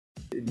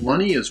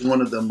money is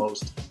one of the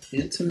most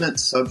intimate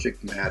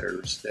subject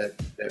matters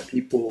that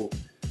people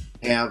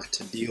have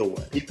to deal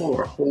with. People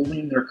are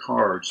holding their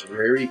cards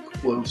very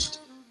close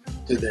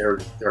to their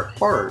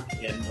heart,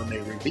 and when they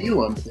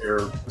reveal them,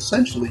 they're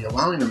essentially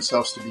allowing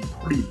themselves to be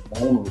pretty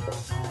vulnerable.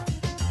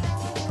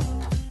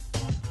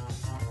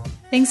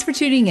 Thanks for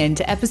tuning in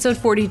to episode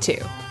 42.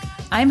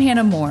 I'm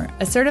Hannah Moore,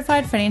 a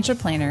certified financial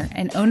planner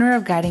and owner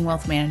of Guiding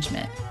Wealth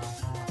Management.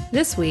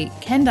 This week,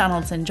 Ken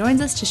Donaldson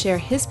joins us to share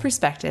his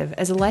perspective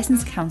as a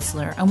licensed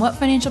counselor on what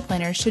financial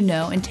planners should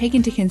know and take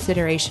into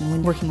consideration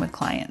when working with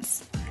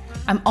clients.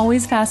 I'm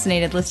always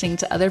fascinated listening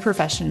to other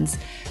professions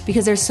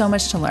because there's so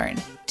much to learn.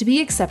 To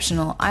be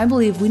exceptional, I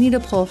believe we need to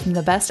pull from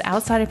the best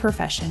outside a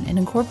profession and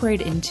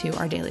incorporate it into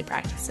our daily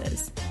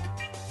practices.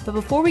 But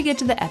before we get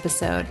to the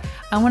episode,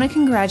 I want to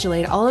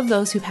congratulate all of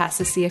those who passed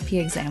the CFP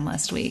exam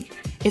last week.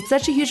 It's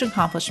such a huge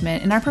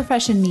accomplishment, and our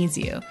profession needs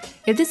you.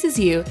 If this is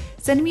you,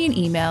 send me an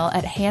email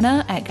at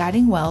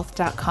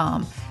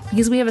hannah@guidingwealth.com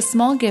because we have a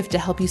small gift to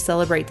help you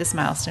celebrate this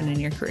milestone in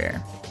your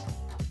career.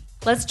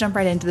 Let's jump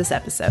right into this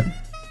episode.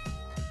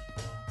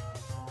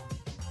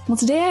 Well,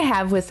 today I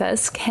have with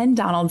us Ken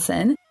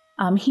Donaldson.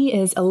 He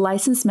is a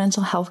licensed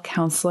mental health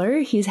counselor.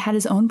 He's had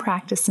his own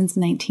practice since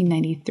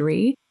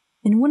 1993.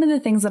 And one of the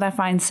things that I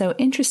find so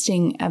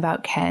interesting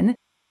about Ken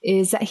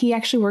is that he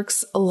actually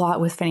works a lot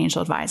with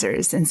financial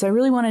advisors. And so I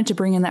really wanted to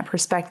bring in that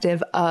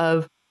perspective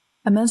of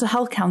a mental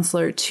health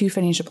counselor to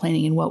financial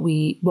planning and what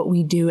we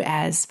do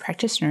as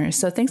practitioners.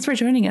 So thanks for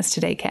joining us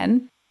today,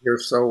 Ken. You're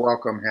so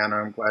welcome, Hannah.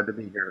 I'm glad to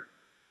be here.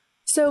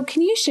 So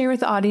can you share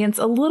with the audience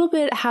a little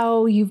bit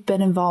how you've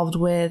been involved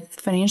with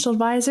financial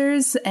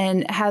advisors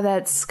and how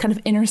that's kind of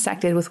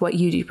intersected with what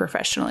you do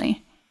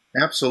professionally?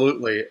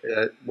 Absolutely.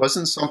 It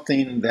wasn't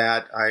something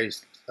that I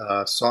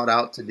sought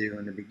out to do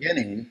in the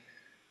beginning,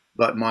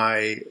 but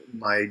my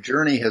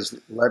journey has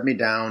led me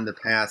down the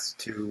path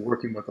to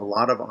working with a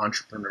lot of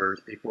entrepreneurs,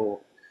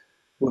 people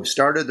who have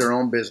started their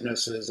own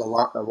businesses, a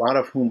lot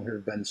of whom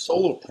have been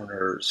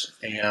solopreneurs.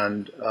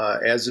 And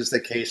as is the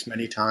case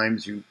many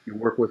times, you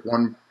work with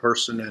one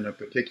person in a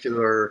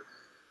particular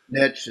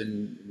niche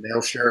and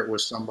they'll share it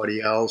with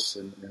somebody else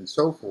and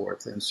so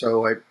forth. And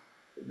so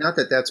not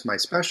that that's my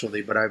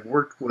specialty, but I've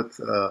worked with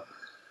a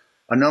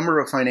number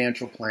of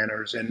financial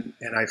planners, and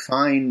I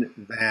find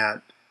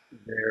that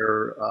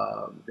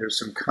there's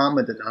some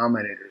common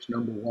denominators.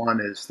 Number one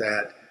is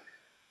that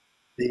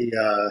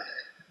the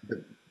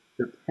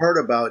part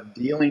about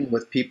dealing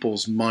with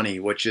people's money,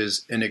 which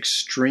is an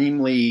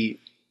extremely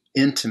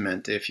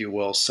intimate, if you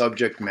will,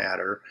 subject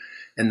matter,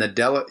 and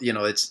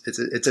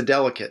it's a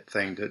delicate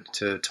thing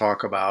to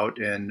talk about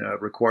and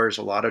requires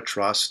a lot of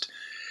trust.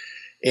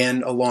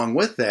 And along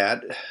with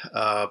that,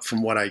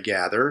 from what I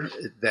gather,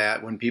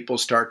 that when people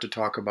start to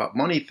talk about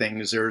money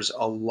things, there's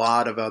a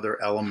lot of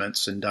other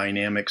elements and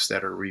dynamics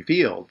that are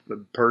revealed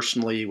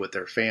personally with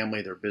their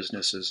family, their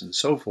businesses, and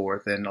so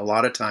forth. And a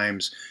lot of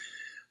times,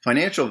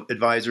 financial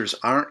advisors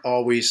aren't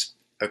always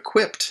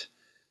equipped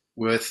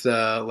with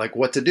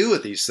what to do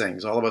with these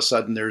things. All of a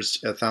sudden, there's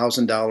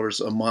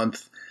 $1,000 a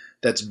month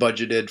that's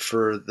budgeted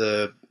for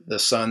the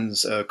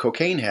son's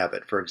cocaine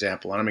habit, for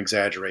example. And I'm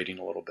exaggerating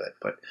a little bit,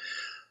 but.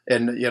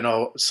 And,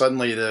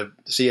 suddenly the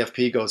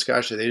CFP goes,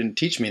 gosh, they didn't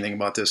teach me anything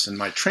about this in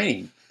my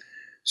training.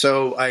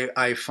 So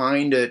I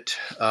find it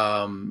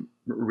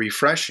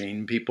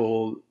refreshing.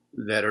 People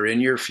that are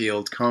in your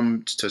field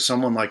come to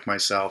someone like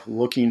myself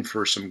looking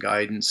for some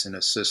guidance and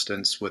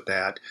assistance with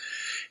that.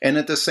 And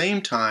at the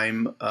same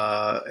time,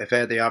 I've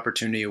had the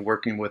opportunity of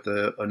working with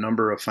a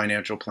number of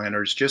financial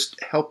planners, just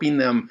helping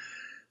them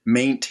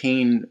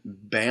maintain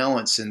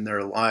balance in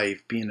their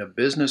life, being a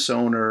business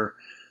owner,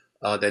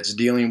 that's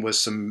dealing with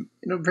some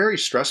very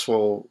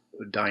stressful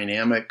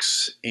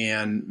dynamics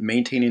and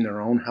maintaining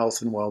their own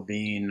health and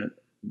well-being,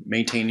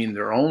 maintaining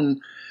their own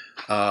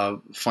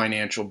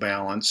financial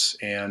balance,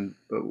 and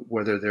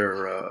whether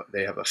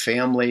they have a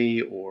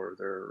family or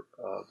they're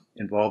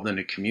involved in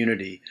a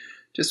community,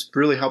 just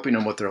really helping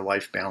them with their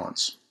life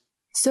balance.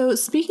 So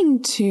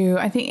speaking to,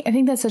 I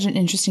think that's such an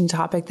interesting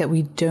topic that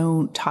we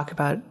don't talk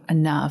about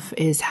enough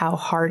is how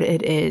hard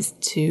it is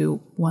to,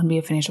 one, be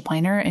a financial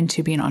planner and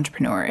two, be an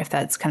entrepreneur, if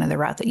that's kind of the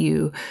route that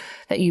you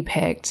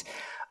picked.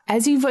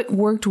 As you've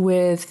worked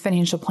with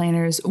financial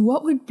planners,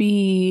 what would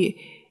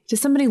be, to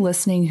somebody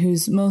listening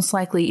who's most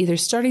likely either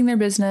starting their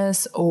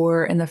business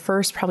or in the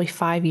first probably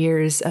 5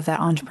 years of that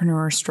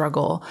entrepreneur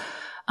struggle,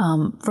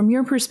 from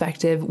your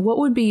perspective, what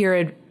would be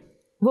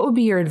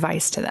your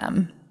advice to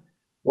them?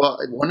 Well,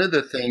 one of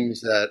the things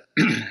that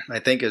I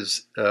think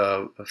is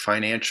a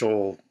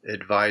financial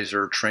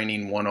advisor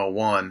training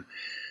 101,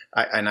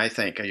 and I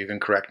think, you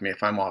can correct me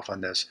if I'm off on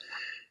this,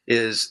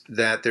 is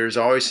that there's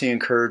always the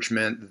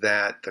encouragement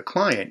that the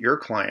client, your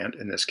client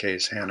in this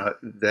case, Hannah,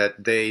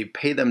 that they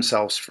pay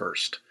themselves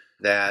first,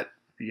 that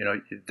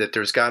that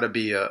there's got to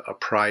be a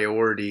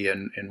priority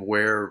in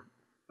where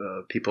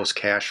people's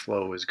cash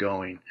flow is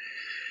going.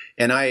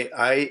 And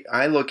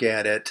I look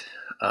at it,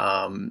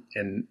 and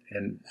I'm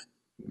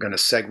going to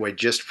segue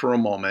just for a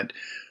moment.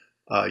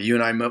 You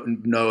and I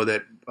know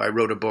that I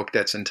wrote a book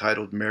that's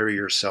entitled Marry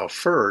Yourself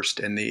First.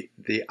 And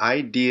the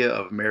idea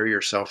of marry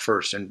yourself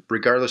first, and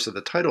regardless of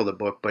the title of the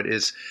book, but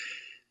is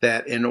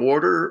that in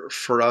order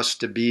for us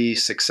to be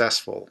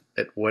successful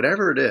at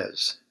whatever it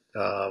is,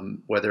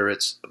 whether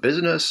it's a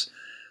business,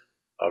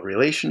 a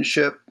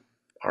relationship,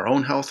 our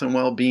own health and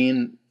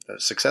well-being, a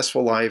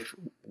successful life,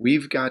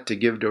 we've got to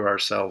give to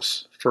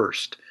ourselves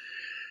first.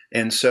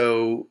 And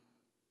so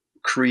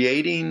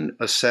creating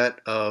a set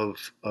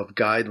of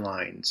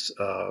guidelines,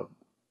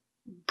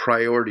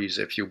 priorities,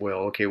 if you will.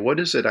 Okay, what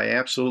is it I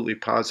absolutely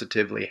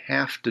positively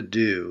have to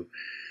do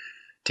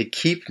to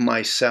keep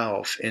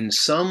myself in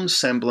some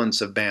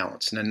semblance of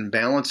balance? And then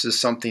balance is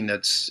something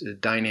that's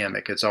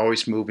dynamic. It's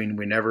always moving.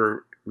 We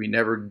never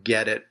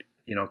get it,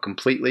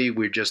 completely.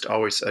 We're just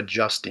always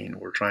adjusting.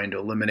 We're trying to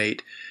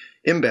eliminate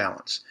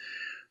imbalance.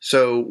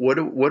 So what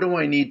do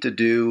I need to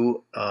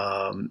do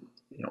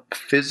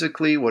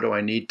physically? What do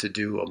I need to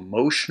do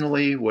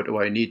emotionally? What do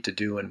I need to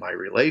do in my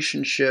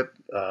relationship,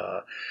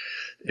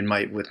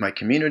 with my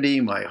community,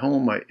 my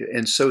home?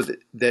 And so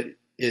that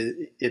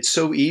it's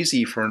so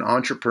easy for an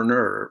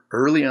entrepreneur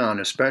early on,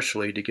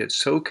 especially, to get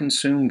so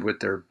consumed with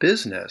their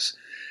business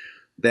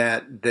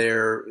that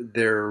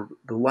their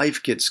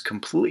life gets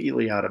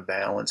completely out of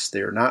balance.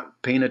 They're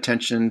not paying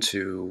attention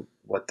to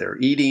what they're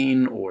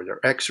eating or their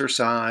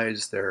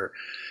exercise. Their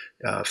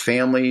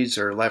families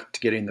are left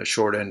getting the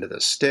short end of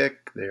the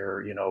stick.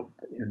 They're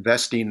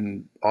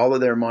investing all of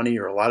their money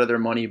or a lot of their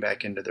money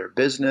back into their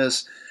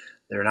business.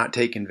 They're not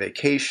taking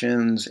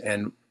vacations,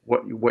 and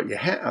what you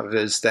have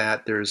is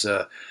that there's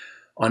an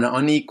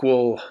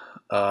unequal,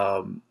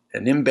 an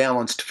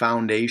imbalanced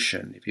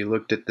foundation. If you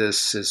looked at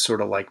this as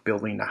sort of like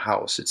building a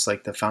house, it's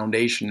like the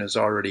foundation is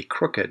already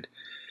crooked,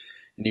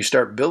 and you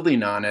start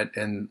building on it.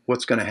 And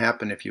what's going to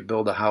happen if you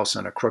build a house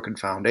on a crooked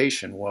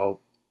foundation? Well,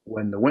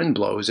 when the wind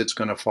blows, it's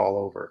going to fall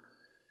over.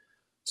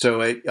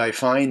 So I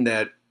find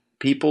that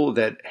people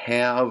that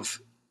have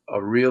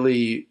a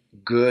really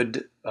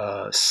good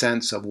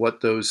sense of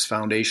what those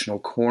foundational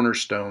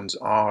cornerstones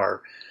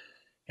are,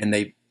 and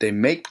they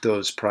make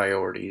those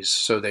priorities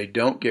so they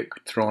don't get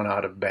thrown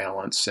out of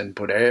balance and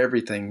put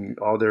everything,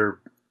 all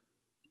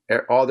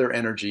their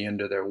energy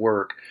into their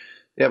work,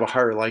 they have a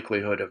higher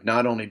likelihood of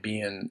not only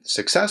being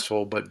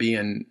successful, but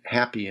being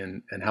happy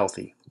and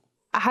healthy.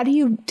 How do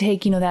you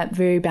take, that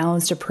very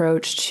balanced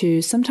approach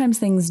to sometimes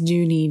things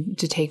do need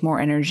to take more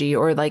energy,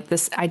 or like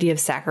this idea of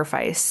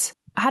sacrifice?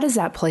 How does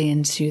that play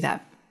into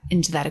that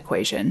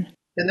equation?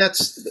 And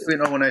that's,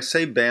 when I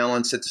say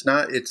balance,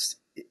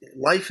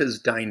 life is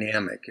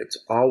dynamic. It's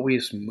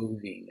always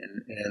moving.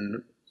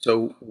 And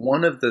so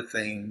one of the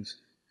things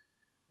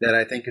that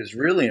I think is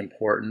really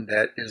important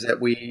is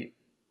that we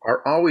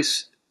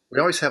always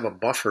have a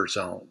buffer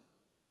zone.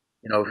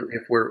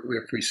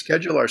 If we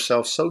schedule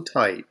ourselves so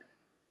tight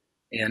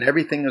and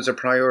everything is a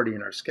priority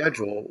in our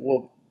schedule,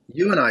 well,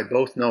 you and I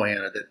both know,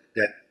 Hannah,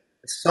 that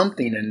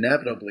something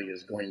inevitably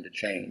is going to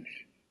change.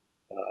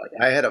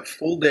 I had a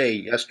full day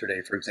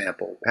yesterday, for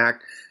example,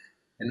 packed.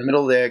 In the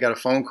middle of the day, I got a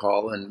phone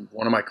call, and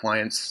one of my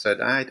clients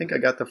said, I think I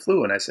got the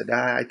flu. And I said,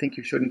 I think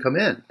you shouldn't come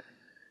in.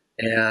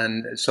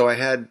 And so I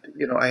had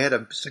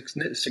a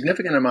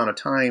significant amount of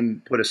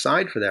time put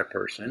aside for that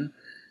person.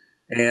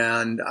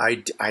 And I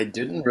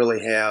didn't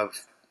really have,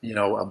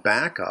 a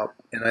backup.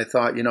 And I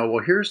thought, well,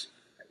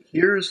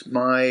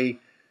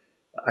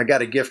 I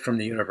got a gift from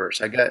the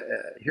universe.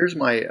 Here's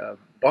my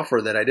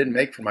buffer that I didn't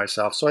make for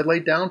myself. So I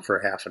laid down for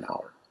half an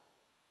hour.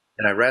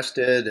 And I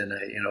rested, and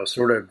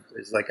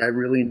it's like I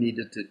really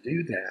needed to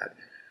do that.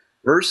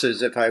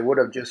 Versus if I would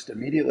have just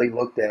immediately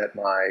looked at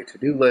my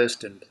to-do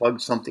list and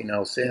plugged something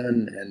else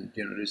in and,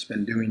 just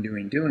been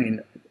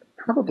doing,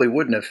 probably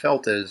wouldn't have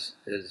felt as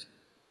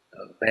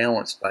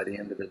balanced by the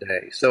end of the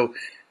day. So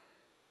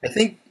I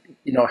think,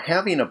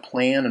 having a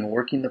plan and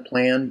working the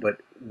plan, but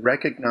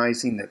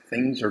recognizing that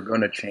things are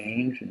going to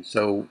change. And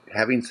so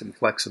having some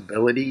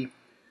flexibility.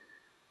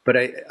 But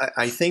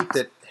I think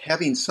that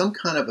having some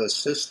kind of a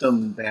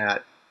system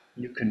that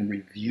you can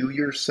review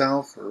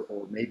yourself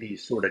or maybe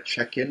sort of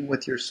check in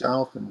with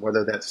yourself, and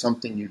whether that's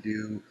something you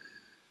do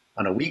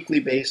on a weekly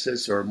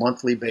basis or a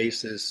monthly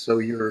basis. So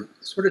you're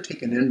sort of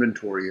taking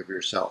inventory of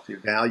yourself,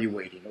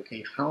 evaluating,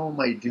 okay, how am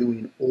I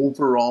doing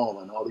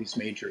overall in all these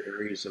major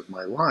areas of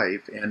my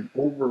life? And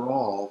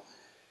overall,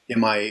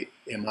 am I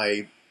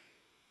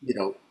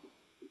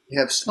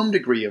have some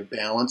degree of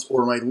balance,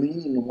 or am I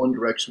leaning in one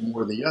direction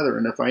more than the other?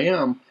 And if I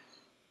am,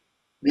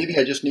 maybe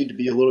I just need to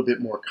be a little bit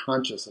more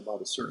conscious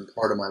about a certain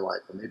part of my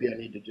life, or maybe I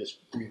need to just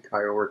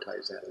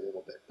reprioritize that a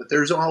little bit. But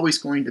there's always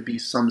going to be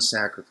some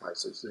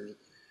sacrifices. There's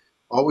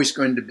always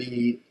going to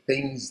be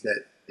things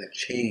that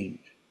change.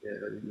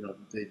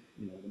 The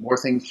more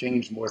things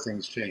change, the more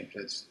things change.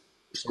 That's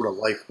sort of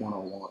life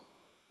 101.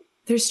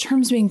 There's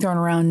terms being thrown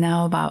around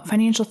now about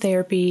financial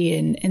therapy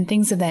and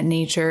things of that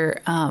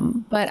nature.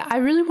 But I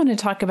really want to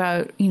talk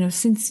about,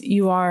 since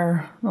you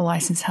are a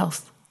licensed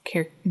health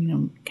care,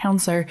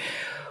 counselor,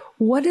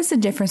 what is the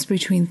difference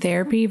between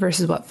therapy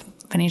versus what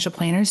financial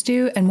planners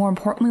do? And more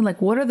importantly,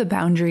 like what are the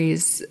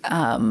boundaries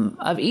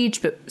of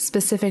each, but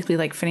specifically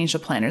like financial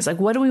planners? Like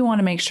what do we want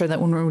to make sure that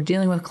when we're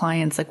dealing with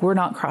clients, like we're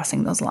not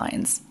crossing those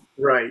lines?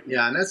 Right.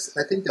 Yeah. And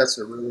I think that's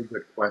a really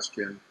good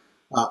question.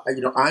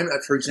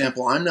 For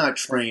example, I'm not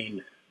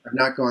trained. I've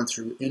not gone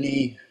through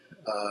any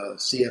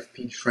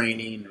CFP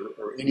training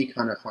or any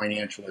kind of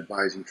financial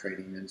advising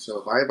training. And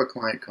so if I have a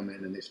client come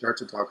in and they start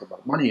to talk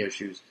about money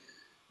issues,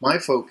 my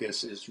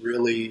focus is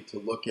really to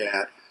look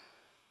at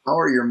how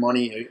are your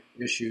money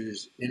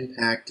issues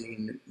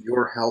impacting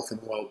your health and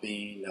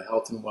well-being, the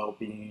health and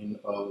well-being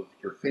of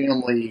your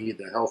family,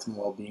 the health and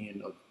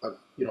well-being of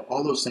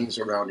all those things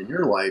around in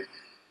your life.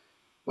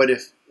 But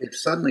if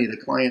suddenly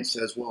the client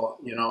says, well,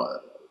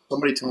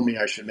 somebody told me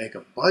I should make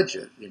a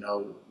budget,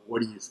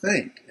 what do you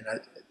think? And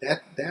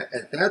at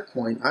that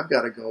point, I've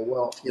got to go,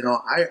 well,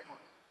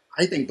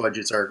 I think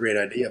budgets are a great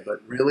idea,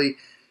 but really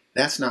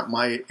that's not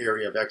my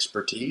area of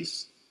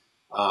expertise.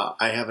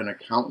 I have an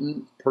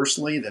accountant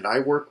personally that I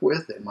work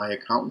with, and my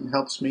accountant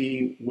helps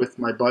me with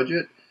my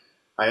budget.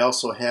 I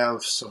also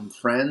have some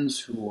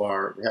friends who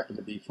happen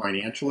to be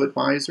financial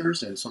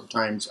advisors, and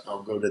sometimes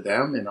I'll go to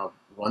them and I'll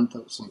run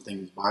some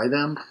things by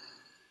them.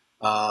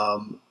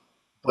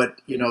 But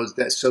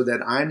that so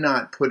that I'm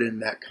not put in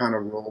that kind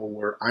of role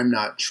where I'm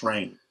not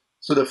trained.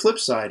 So the flip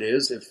side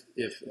is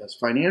if a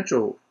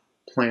financial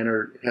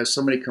planner has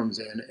somebody comes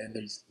in and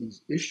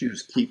these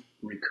issues keep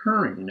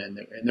recurring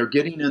and they're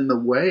getting in the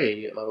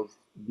way of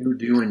you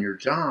doing your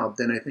job,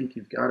 then I think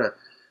you've got to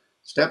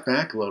step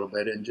back a little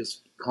bit and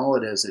just call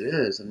it as it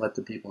is and let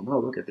the people know,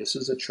 look, this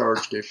is a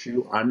charged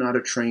issue. I'm not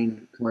a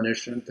trained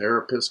clinician,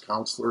 therapist,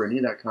 counselor, any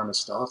of that kind of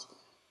stuff.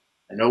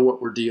 I know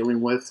what we're dealing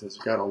with has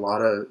got a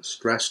lot of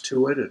stress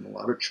to it and a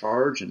lot of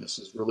charge, and this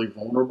is really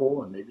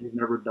vulnerable, and maybe you've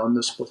never done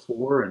this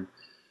before. And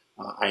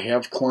I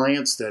have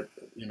clients that,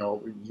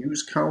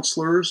 use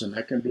counselors, and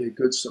that can be a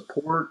good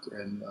support.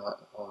 And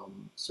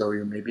so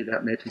maybe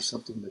that may be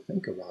something to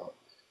think about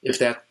if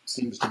that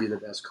seems to be the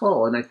best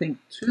call. And I think,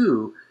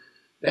 too,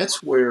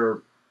 that's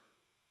where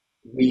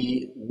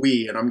we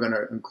and I'm going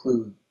to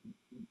include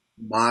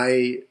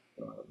my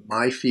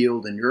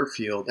field and your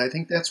field, I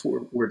think that's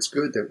where it's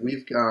good that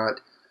we've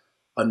got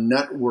a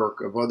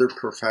network of other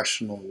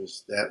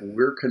professionals that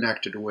we're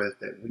connected with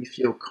that we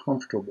feel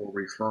comfortable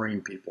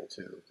referring people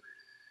to.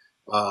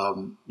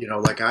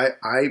 Like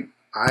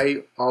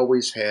I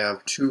always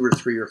have 2 or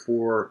 3 or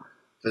 4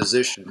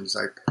 physicians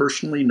I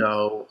personally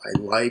know,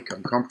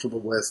 I'm comfortable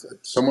with.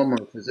 Some of them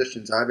are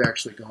physicians I've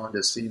actually gone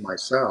to see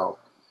myself.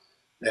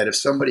 That if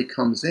somebody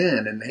comes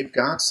in and they've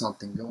got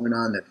something going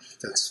on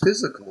that's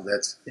physical,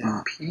 that's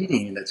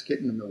impeding, that's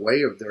getting in the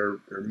way of their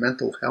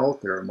mental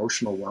health, their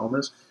emotional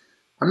wellness,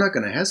 I'm not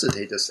going to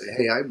hesitate to say,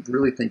 hey, I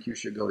really think you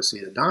should go see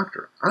a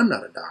doctor. I'm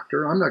not a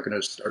doctor. I'm not going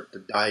to start to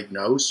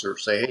diagnose or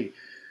say, hey,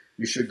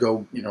 you should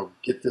go,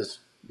 get this,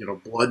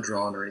 blood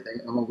drawn or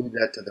anything. I'm going to leave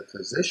that to the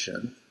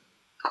physician.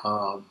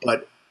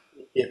 But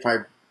if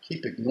I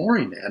keep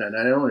ignoring that and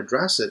I don't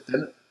address it,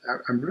 then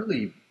I'm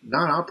really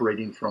not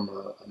operating from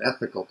an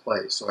ethical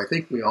place. So I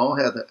think we all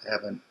have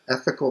an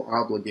ethical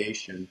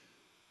obligation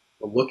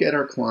to look at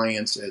our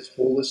clients as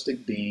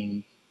holistic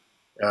beings,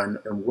 and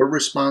we're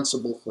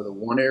responsible for the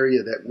one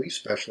area that we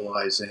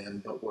specialize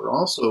in, but we're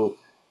also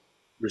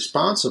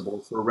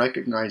responsible for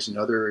recognizing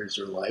other areas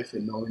of their life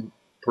and knowing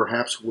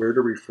perhaps where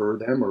to refer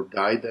them or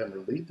guide them or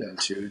lead them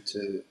to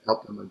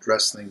help them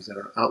address things that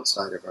are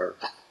outside of our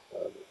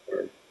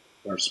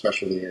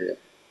specialty area.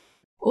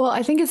 Well,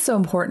 I think it's so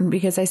important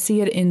because I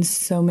see it in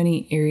so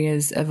many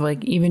areas of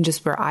like even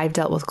just where I've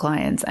dealt with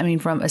clients. I mean,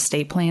 from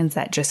estate plans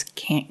that just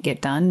can't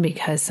get done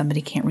because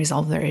somebody can't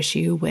resolve their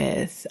issue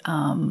with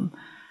a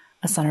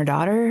son or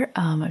daughter.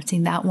 I've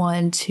seen that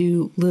one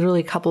to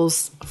literally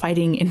couples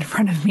fighting in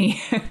front of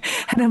me.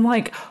 And I'm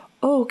like,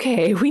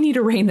 okay, we need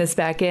to rein this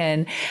back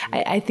in.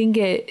 I think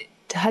it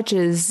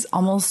touches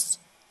almost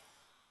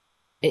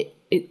it.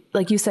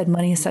 Like you said,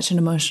 money is such an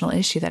emotional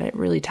issue that it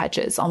really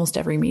touches almost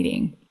every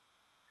meeting.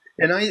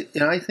 And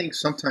I think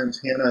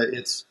sometimes, Hannah,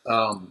 it's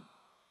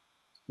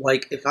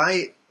like if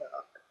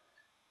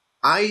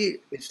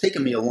it's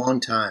taken me a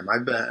long time.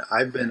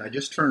 I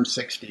just turned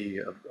 60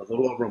 a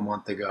little over a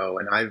month ago,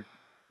 and I've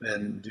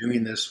been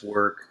doing this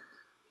work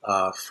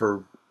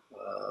for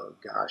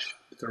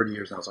 30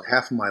 years now, so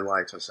half of my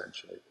life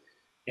essentially.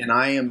 And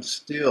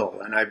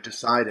I've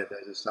decided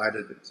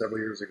several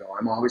years ago,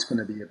 I'm always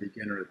going to be a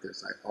beginner at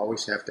this. I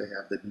always have to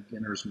have the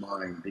beginner's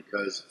mind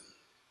because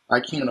I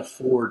can't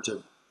afford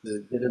to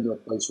get into a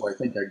place where I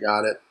think I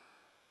got it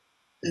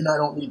and I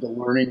don't need to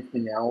learn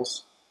anything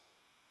else.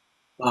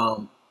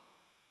 But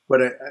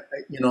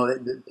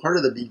part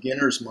of the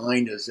beginner's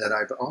mind is that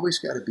I've always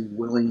got to be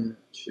willing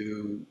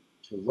to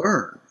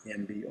learn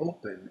and be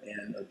open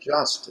and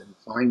adjust and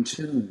fine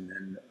tune.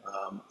 And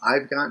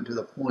I've gotten to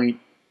the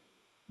point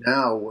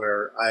now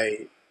where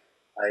I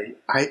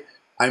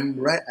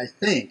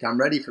think I'm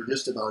ready for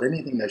just about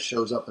anything that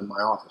shows up in my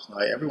office. Now,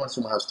 every once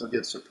in a while, I still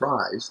get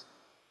surprised,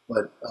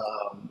 but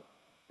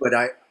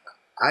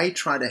I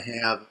try to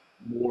have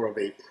more of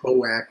a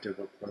proactive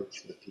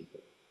approach with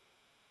people.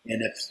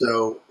 And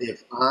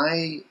if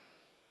I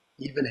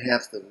even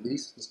have the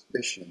least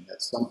suspicion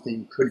that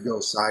something could go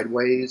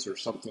sideways or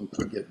something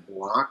could get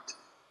blocked,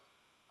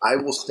 I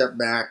will step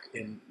back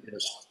and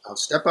I'll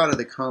step out of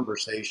the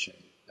conversation.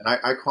 And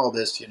I call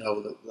this,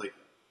 like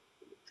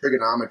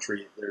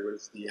trigonometry. There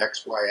was the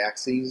XY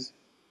axes,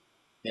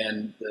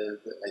 and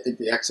I think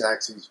the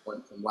x-axis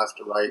went from left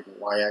to right, and the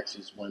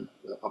y-axis went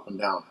up and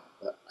down.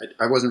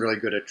 I wasn't really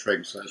good at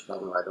trig, so that's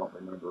probably why I don't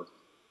remember.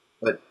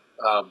 But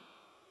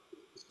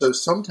so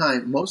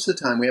most of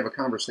the time, we have a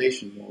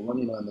conversation. We're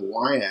running on the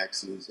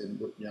y-axis,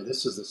 and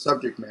this is the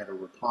subject matter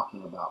we're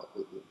talking about.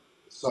 The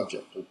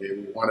subject. Okay,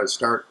 we want to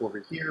start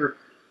over here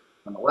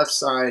on the left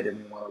side, and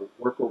we want to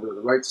work over to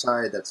the right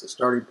side. That's the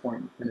starting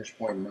point and finish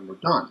point, and then we're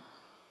done.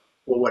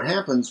 Well, what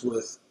happens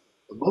with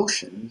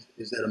emotions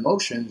is that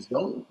emotions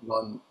don't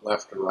run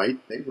left or right;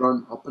 they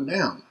run up and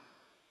down,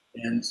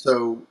 and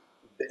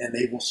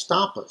they will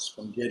stop us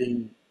from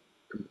getting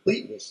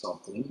complete with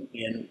something.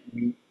 And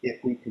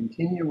if we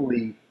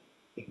continually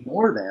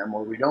ignore them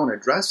or we don't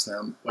address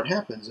them, what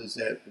happens is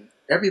that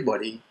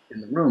everybody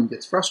in the room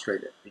gets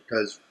frustrated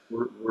because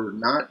we're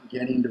not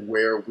getting to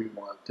where we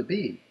want to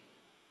be.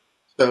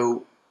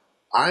 So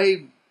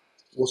I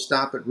will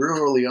stop it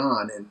real early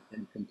on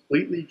and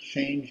completely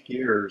change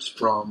gears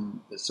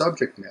from the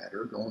subject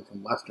matter, going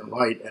from left to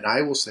right, and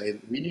I will say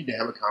that we need to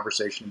have a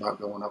conversation about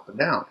going up and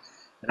down.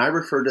 And I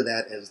refer to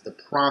that as the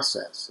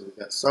process. So we've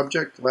got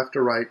subject, left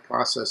to right,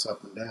 process,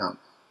 up and down.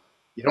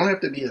 You don't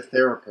have to be a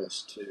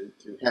therapist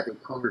to have a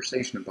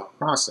conversation about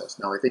process.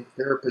 Now, I think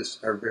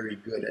therapists are very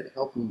good at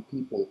helping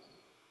people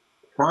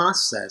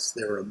process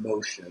their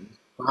emotions,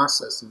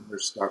 processing their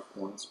stuck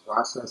points,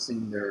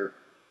 processing their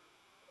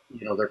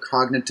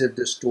cognitive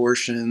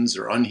distortions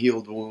or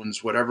unhealed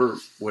wounds,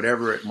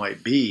 whatever it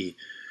might be.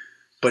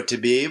 But to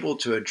be able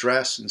to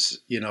address,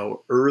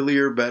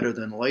 earlier better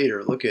than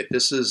later. Look at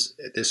this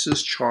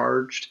is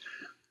charged.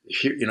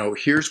 Here,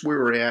 here's where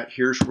we're at.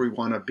 Here's where we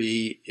want to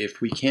be. If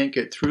we can't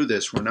get through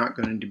this, we're not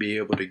going to be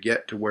able to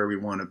get to where we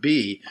want to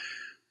be.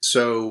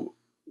 So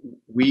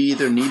we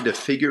either need to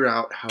figure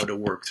out how to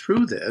work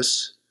through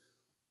this,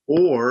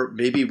 or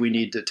maybe we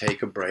need to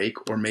take a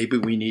break, or maybe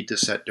we need to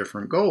set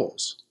different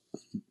goals.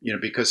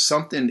 Because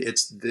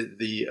it's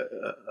the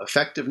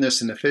effectiveness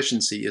and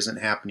efficiency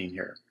isn't happening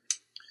here.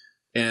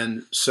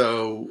 And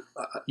so,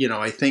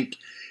 I think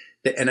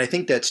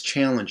that's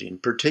challenging,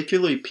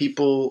 particularly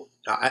people.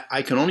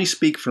 I can only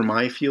speak for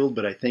my field,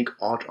 but I think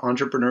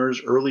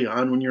entrepreneurs early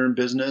on when you're in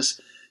business,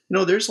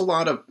 there's a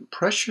lot of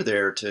pressure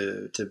there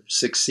to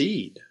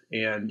succeed.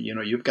 And,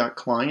 you've got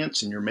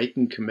clients and you're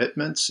making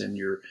commitments and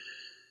you're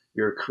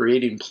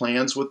creating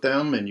plans with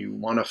them and you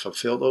want to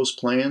fulfill those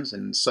plans.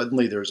 And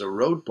suddenly there's a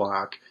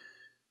roadblock.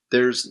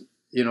 There's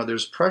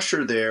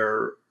pressure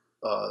there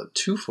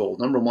twofold.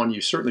 Number one,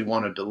 you certainly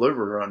want to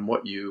deliver on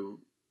what your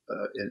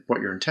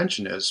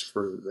intention is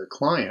for the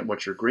client,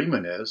 what your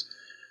agreement is.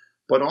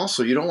 But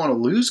also, you don't want to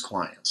lose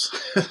clients.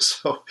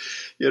 So,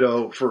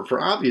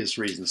 for obvious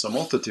reasons, a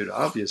multitude of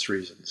obvious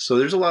reasons. So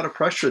there's a lot of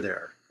pressure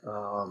there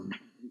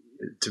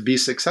to be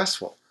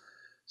successful.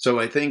 So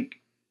I think,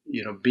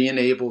 being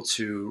able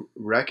to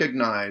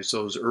recognize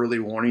those early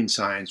warning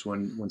signs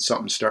when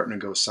something's starting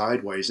to go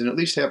sideways and at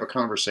least have a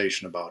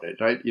conversation about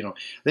it. I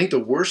think the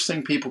worst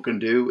thing people can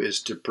do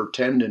is to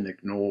pretend and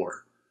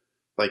ignore.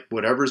 Like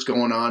whatever's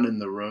going on in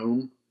the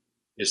room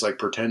is like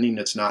pretending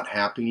it's not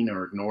happening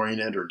or ignoring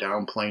it or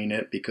downplaying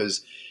it,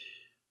 because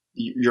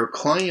your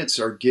clients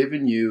are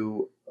giving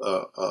you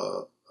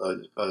a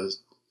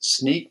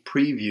sneak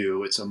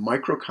preview. It's a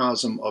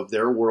microcosm of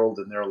their world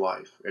and their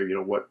life.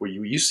 What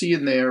you see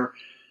in there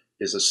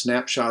is a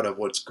snapshot of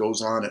what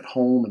goes on at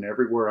home and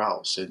everywhere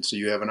else. And so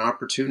you have an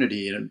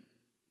opportunity, and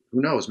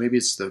who knows, maybe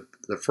it's the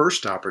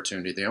first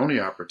opportunity, the only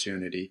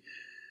opportunity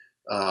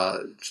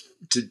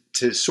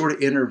to sort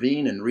of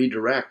intervene and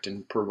redirect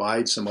and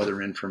provide some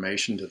other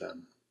information to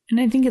them.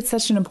 And I think it's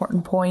such an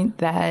important point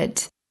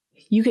that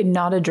you could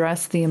not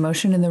address the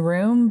emotion in the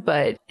room,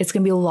 but it's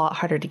going to be a lot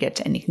harder to get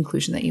to any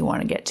conclusion that you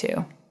want to get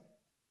to.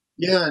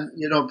 Yeah, and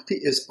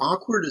as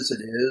awkward as it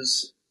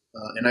is,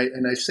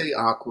 and I say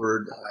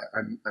awkward,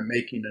 I'm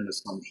making an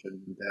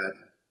assumption that,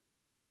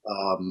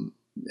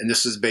 and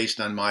this is based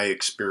on my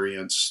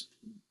experience,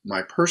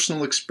 my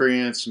personal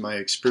experience, my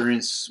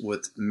experience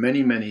with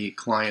many, many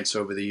clients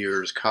over the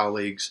years,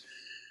 colleagues,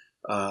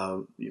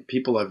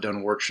 people I've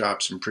done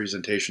workshops and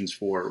presentations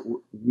for.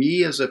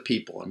 We as a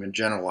people, I'm going to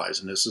generalize,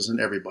 and this isn't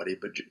everybody,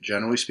 but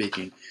generally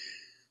speaking,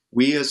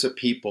 we as a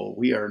people,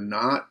 we are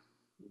not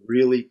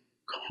really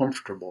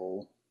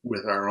comfortable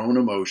with our own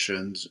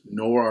emotions,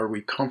 nor are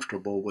we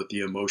comfortable with the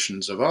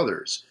emotions of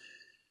others.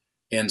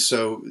 And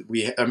so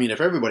if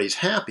everybody's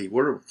happy,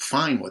 we're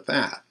fine with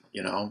that,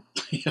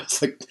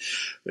 It's like,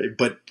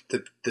 but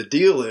the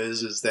deal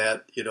is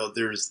that,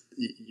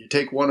 you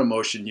take one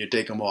emotion, you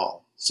take them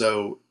all.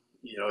 So,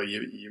 you're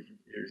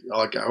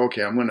like,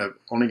 okay, I'm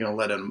only going to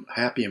let in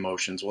happy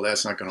emotions. Well,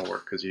 that's not going to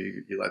work, because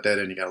you let that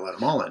in, you got to let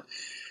them all in.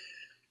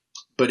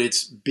 But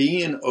it's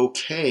being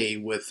okay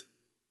with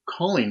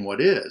calling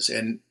what is,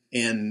 and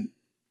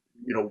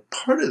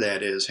part of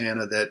that is,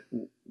 Hannah, that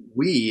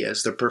we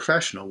as the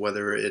professional,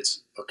 whether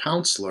it's a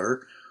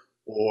counselor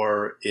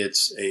or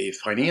it's a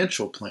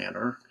financial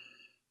planner,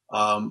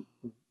 um,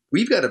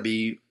 we've got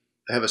to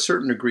have a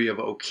certain degree of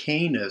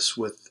okayness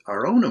with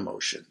our own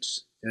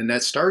emotions. And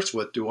that starts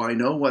with, do I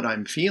know what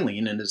I'm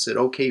feeling? And is it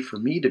okay for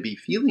me to be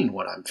feeling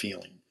what I'm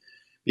feeling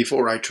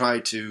before I try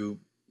to,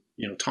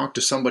 talk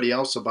to somebody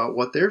else about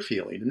what they're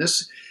feeling? And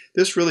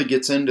this really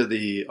gets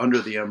into under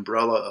the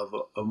umbrella of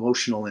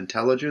emotional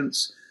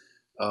intelligence.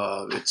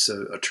 It's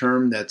a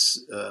term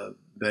that's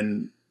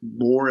been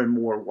more and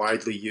more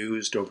widely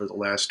used over the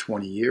last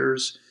 20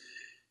 years.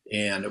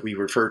 And we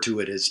refer to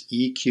it as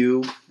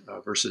EQ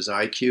versus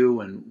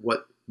IQ. And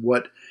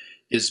what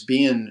is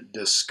being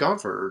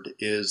discovered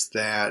is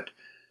that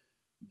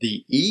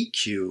the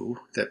EQ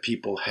that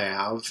people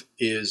have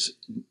is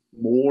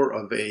more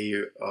of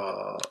a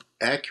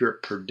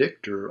accurate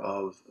predictor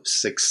of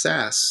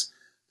success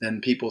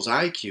than people's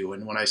IQ.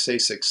 And when I say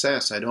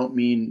success, I don't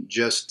mean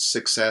just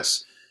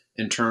success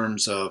in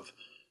terms of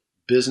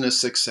business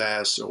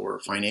success or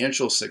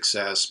financial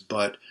success,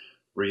 but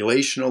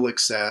relational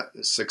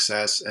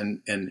success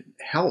and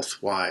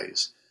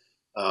health-wise.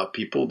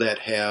 People that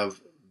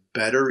have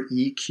better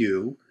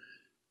EQ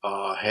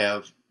are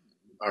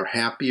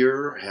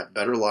happier, have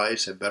better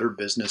lives, have better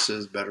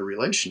businesses, better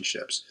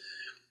relationships.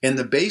 And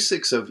the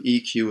basics of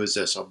EQ is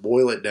this. I'll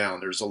boil it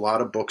down. There's a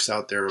lot of books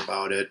out there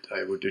about it.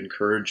 I would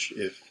encourage,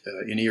 if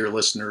any of your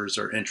listeners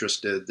are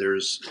interested,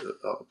 there's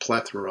a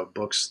plethora of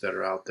books that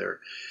are out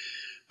there.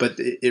 But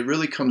it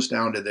really comes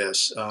down to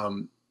this.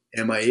 Am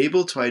I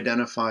able to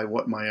identify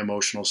what my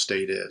emotional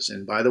state is?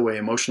 And by the way,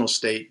 emotional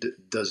state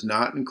does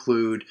not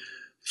include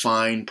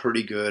fine,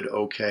 pretty good,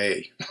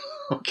 okay.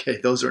 Okay,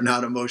 those are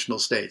not emotional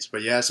states.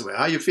 But you ask me,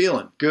 how you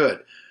feeling?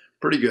 Good.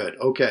 Pretty good.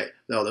 Okay.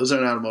 No, those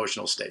are not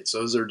emotional states.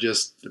 Those are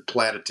just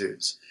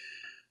platitudes.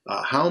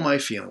 How am I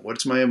feeling?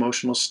 What's my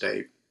emotional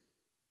state?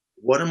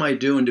 What am I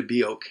doing to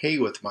be okay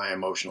with my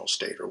emotional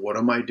state? Or what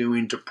am I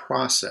doing to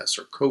process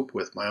or cope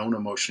with my own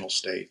emotional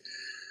state?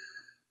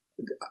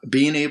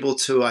 Being able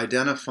to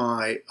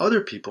identify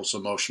other people's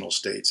emotional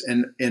states.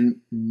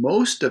 And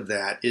most of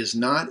that is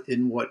not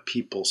in what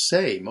people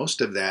say.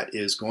 Most of that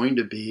is going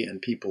to be in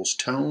people's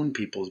tone,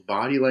 people's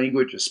body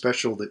language,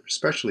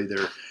 especially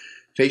their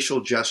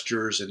facial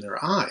gestures and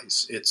their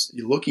eyes. It's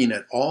looking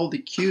at all the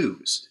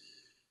cues.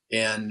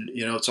 And,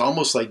 it's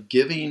almost like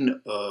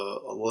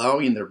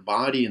allowing their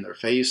body and their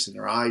face and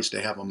their eyes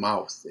to have a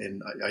mouth,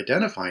 and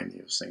identifying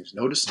those things,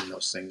 noticing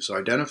those things. So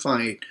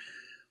identifying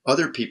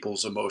other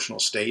people's emotional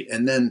state.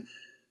 And then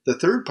the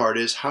third part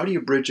is, how do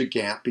you bridge a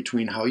gap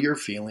between how you're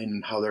feeling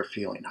and how they're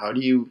feeling? How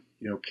do you,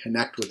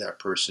 connect with that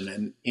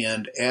person?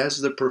 And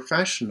as the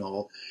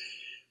professional,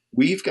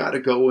 we've got to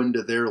go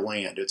into their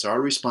land. It's our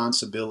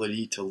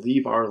responsibility to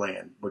leave our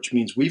land, which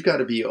means we've got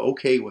to be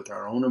okay with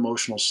our own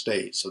emotional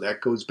state. So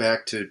that goes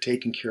back to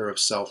taking care of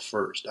self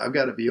first. I've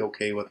got to be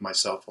okay with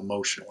myself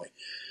emotionally.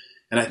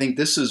 And I think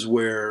this is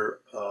where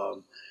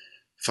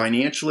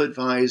financial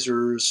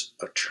advisors,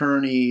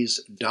 attorneys,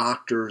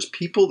 doctors,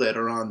 people that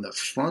are on the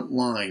front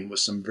line with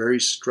some very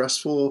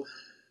stressful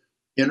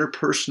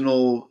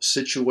interpersonal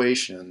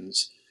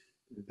situations,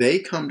 they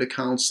come to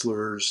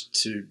counselors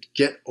to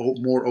get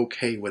more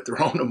okay with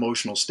their own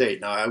emotional state.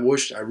 Now, I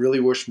really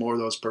wish more of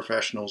those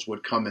professionals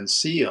would come and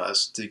see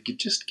us to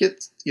just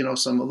get,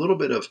 a little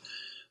bit of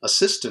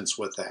assistance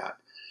with that,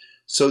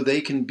 so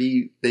they can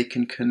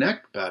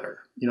connect better.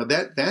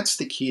 That's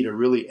the key to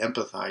really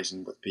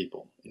empathizing with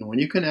people. When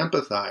you can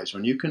empathize,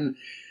 when you can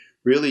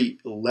really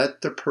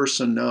let the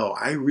person know,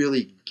 I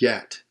really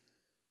get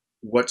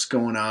what's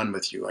going on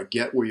with you. I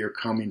get where you're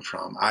coming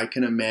from. I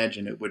can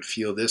imagine it would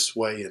feel this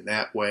way and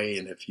that way.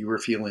 And if you were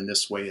feeling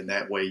this way and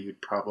that way,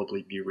 you'd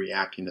probably be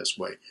reacting this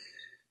way.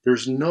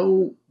 There's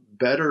no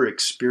better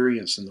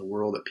experience in the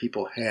world that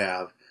people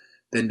have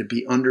than to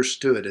be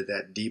understood at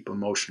that deep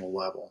emotional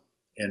level.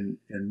 And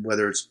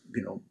whether it's,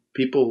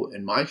 people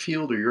in my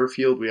field or your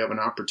field, we have an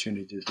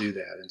opportunity to do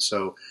that. And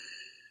so,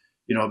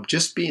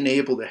 just being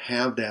able to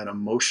have that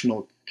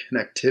emotional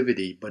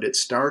connectivity, but it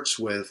starts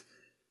with,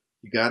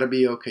 you got to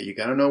be okay. You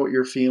got to know what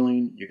you're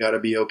feeling. You got to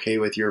be okay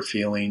with your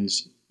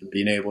feelings,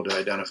 being able to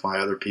identify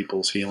other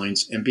people's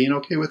feelings and being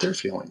okay with their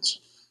feelings.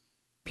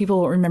 People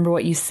won't remember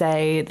what you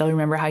say. They'll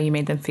remember how you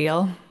made them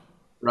feel.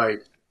 Right.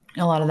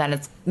 A lot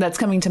of that's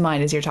coming to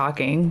mind as you're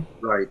talking.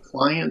 Right.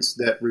 Clients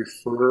that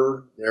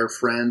refer their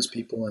friends,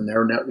 people in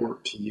their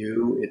network to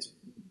you, it's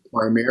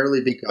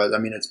primarily because,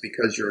 it's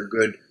because you're a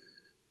good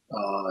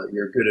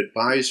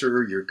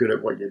advisor, you're good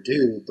at what you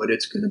do, but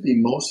it's going to be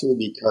mostly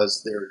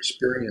because their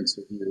experience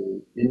of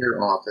you in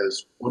your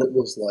office, what it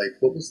was like,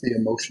 what was the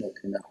emotional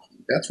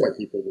connection. That's why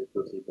people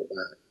refer people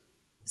back.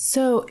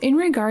 So in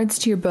regards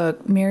to your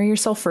book, Marry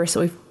Yourself First, that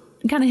we've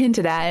kind of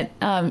hinted at,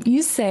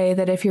 you say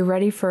that if you're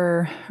ready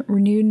for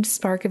renewed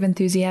spark of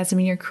enthusiasm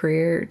in your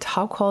career,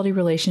 top quality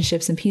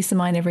relationships and peace of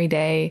mind every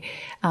day,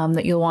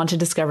 that you'll want to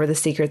discover the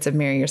secrets of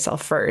Marry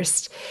Yourself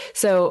First.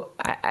 So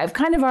I've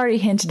kind of already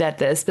hinted at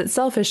this, but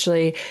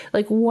selfishly,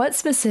 like, what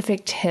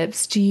specific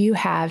tips do you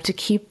have to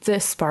keep the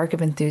spark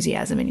of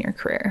enthusiasm in your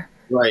career?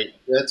 Right.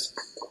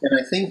 And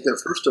I think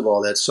that, first of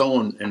all, that's so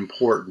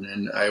important.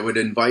 And I would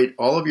invite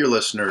all of your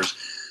listeners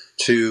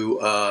to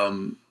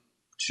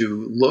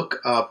look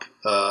up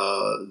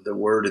the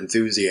word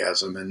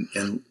enthusiasm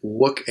and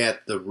look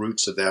at the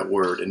roots of that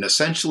word. And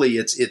essentially,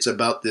 it's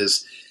about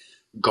this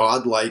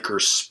godlike or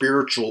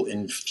spiritual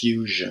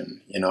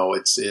infusion.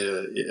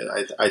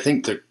 I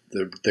think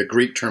the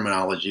Greek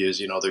terminology is,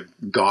 the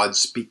God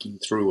speaking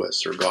through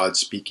us, or God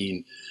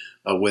speaking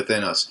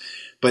within us.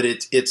 But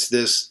it's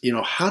this,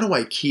 how do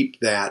I keep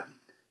that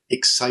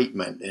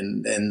excitement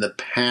and the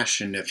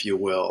passion, if you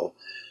will,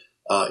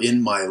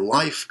 in my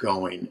life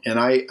going? And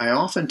I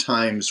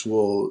oftentimes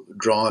will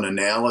draw an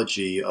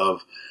analogy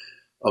of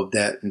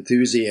that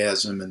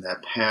enthusiasm and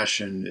that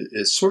passion.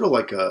 It's sort of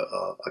like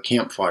a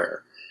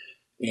campfire.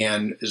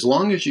 And as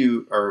long as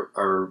you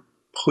are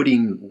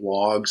putting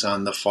logs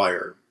on the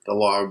fire,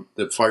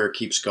 the fire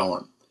keeps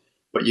going.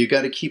 But you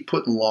got to keep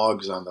putting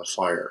logs on the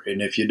fire.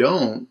 And if you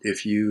don't,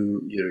 if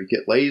you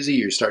get lazy,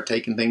 you start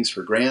taking things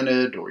for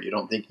granted, or you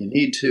don't think you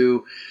need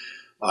to,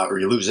 or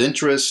you lose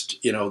interest,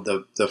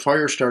 the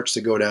fire starts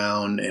to go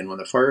down. And when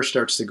the fire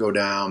starts to go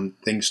down,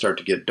 things start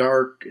to get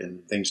dark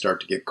and things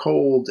start to get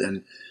cold.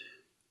 And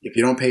if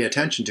you don't pay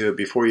attention to it,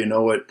 before you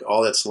know it,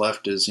 all that's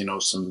left is,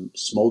 some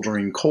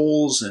smoldering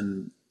coals,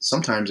 and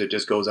sometimes it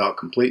just goes out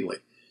completely.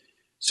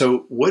 So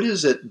what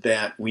is it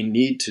that we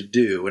need to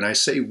do? And I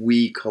say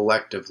we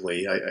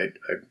collectively,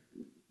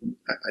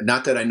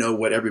 not that I know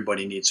what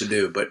everybody needs to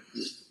do, but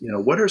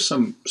what are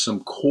some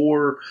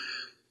core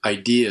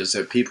ideas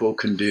that people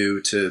can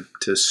do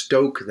to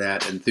stoke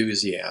that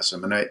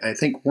enthusiasm? And I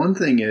think one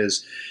thing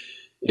is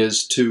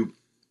to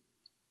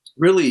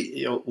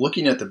really,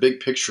 looking at the big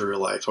picture of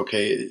your life.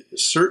 Okay,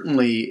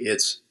 certainly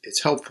it's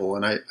helpful,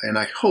 and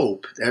I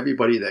hope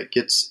everybody that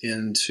gets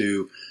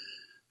into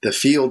the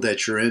field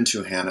that you're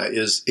into, Hannah,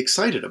 is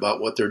excited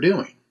about what they're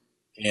doing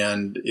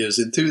and is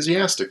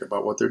enthusiastic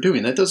about what they're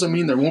doing. That doesn't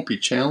mean there won't be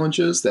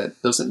challenges. That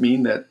doesn't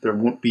mean that there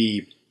won't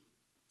be,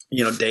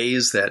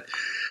 days that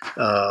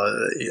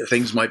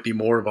things might be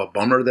more of a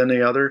bummer than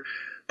the other.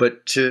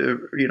 But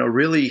to,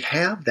 really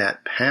have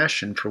that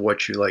passion for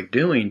what you like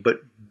doing. But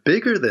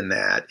bigger than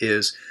that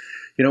is,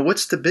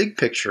 what's the big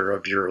picture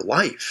of your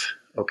life?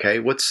 Okay,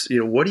 what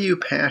are you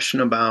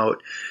passionate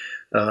about?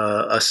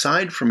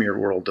 Aside from your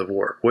world of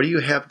work, what do you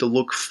have to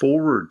look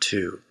forward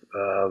to?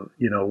 I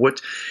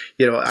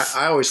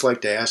always like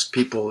to ask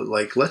people,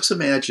 like, let's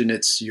imagine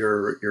it's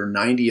your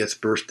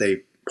 90th birthday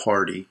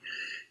party,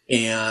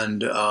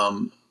 and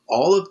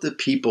all of the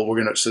people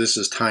so this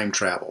is time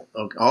travel.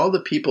 All the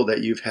people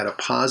that you've had a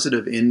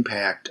positive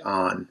impact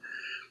on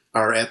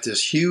are at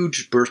this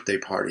huge birthday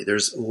party.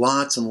 There's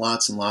lots and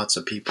lots and lots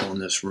of people in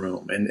this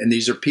room. And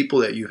these are people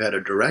that you've had a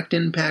direct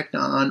impact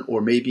on,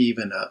 or maybe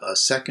even a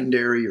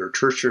secondary or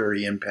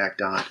tertiary impact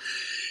on.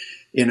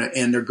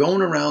 And they're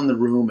going around the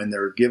room and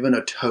they're given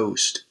a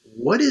toast.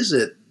 What is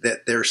it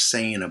that they're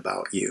saying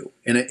about you?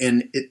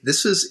 And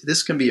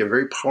this can be a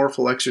very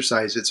powerful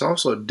exercise. It's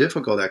also a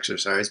difficult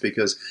exercise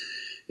because,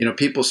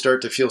 people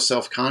start to feel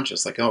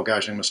self-conscious, like, oh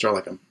gosh, I'm going to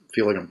start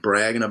feel like I'm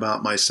bragging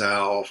about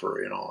myself,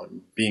 or,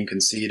 I'm being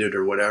conceited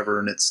or whatever.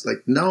 And it's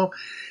like, no,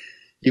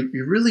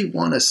 you really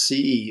want to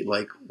see,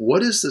 like,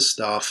 what is the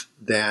stuff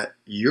that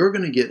you're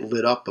going to get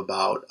lit up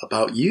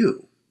about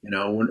you?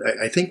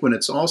 I think when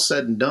it's all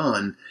said and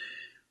done,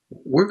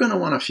 we're going to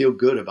want to feel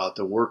good about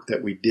the work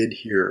that we did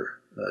here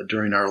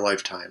during our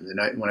lifetime.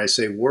 And when I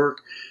say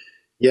work,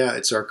 yeah,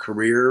 it's our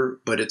career,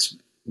 but it's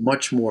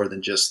much more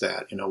than just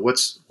that.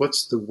 What's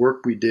the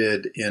work we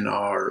did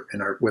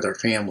with our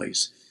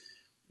families,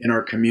 in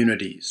our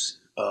communities,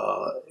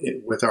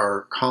 with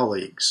our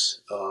colleagues,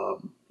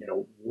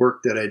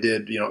 work that I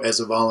did,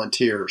 as a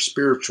volunteer,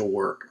 spiritual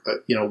work.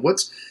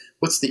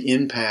 What's the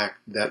impact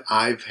that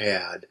I've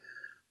had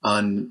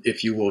on,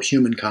 if you will,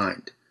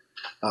 humankind?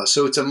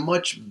 So it's a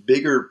much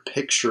bigger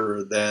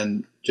picture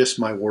than just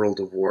my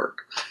world of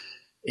work.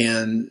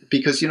 And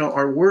because,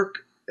 our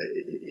work,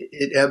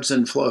 it ebbs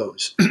and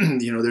flows.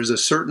 There's a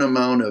certain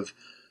amount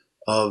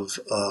of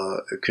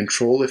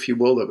control, if you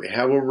will, that we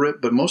have over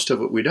it, but most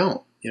of it we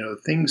don't.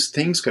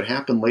 Things could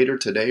happen later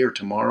today or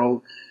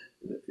tomorrow,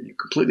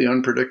 completely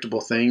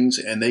unpredictable things,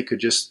 and they could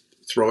just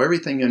throw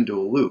everything into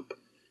a loop.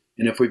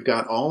 And if we've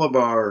got all of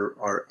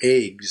our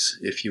eggs,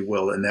 if you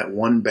will, in that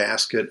one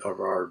basket of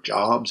our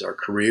jobs, our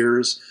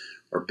careers,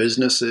 our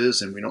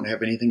businesses, and we don't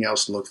have anything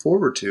else to look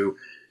forward to,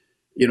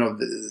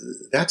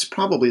 that's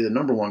probably the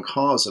number one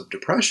cause of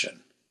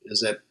depression,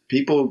 is that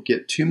people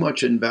get too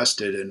much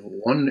invested in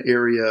one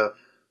area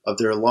of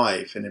their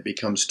life and it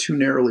becomes too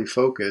narrowly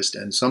focused,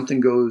 and something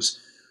goes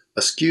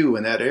askew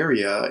in that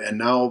area, and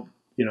now,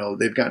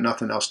 they've got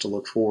nothing else to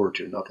look forward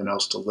to, nothing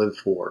else to live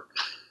for.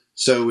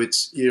 So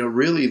it's,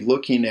 really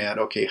looking at,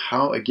 okay,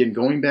 how, again,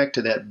 going back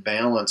to that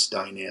balance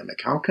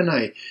dynamic,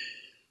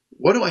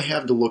 what do I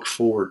have to look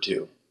forward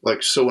to?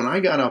 Like, so when I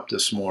got up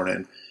this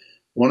morning,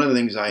 one of the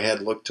things I had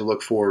to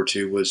look forward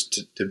to was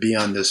to be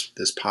on this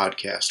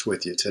podcast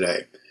with you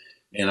today.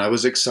 And I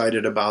was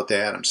excited about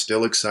that. I'm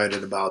still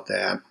excited about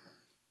that.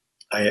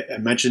 I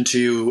mentioned to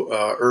you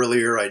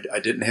earlier, I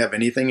didn't have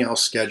anything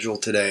else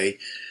scheduled today.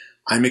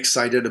 I'm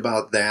excited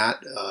about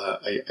that.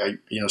 I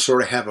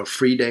sort of have a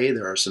free day.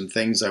 There are some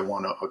things I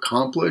want to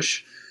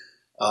accomplish.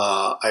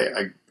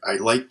 I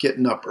like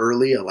getting up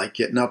early. I like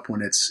getting up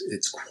when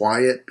it's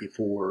quiet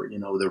before,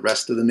 the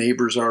rest of the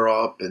neighbors are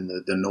up and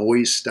the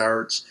noise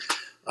starts.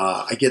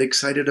 I get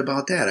excited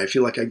about that. I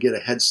feel like I get a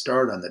head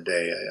start on the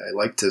day. I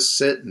like to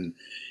sit and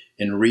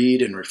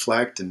read and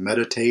reflect and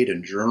meditate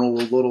and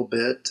journal a little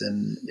bit.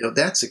 And,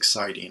 that's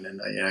exciting.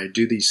 And I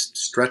do these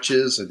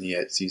stretches and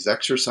these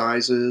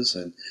exercises.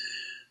 And,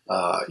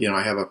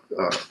 I have a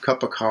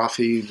cup of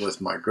coffee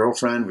with my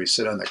girlfriend. We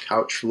sit on the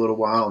couch for a little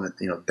while, and,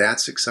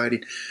 that's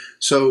exciting.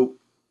 So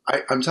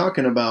I'm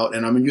talking about,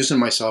 and I'm using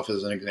myself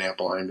as an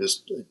example. I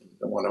don't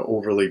want to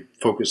overly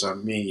focus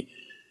on me.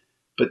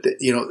 But,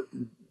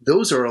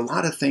 those are a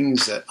lot of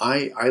things that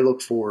I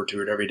look forward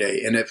to it every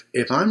day. And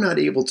if I'm not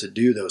able to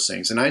do those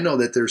things, and I know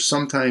that there's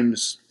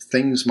sometimes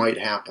things might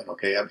happen,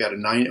 okay? I've got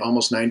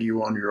almost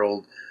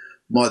 91-year-old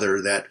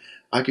mother that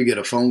I could get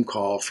a phone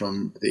call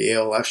from the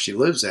ALF she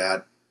lives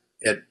at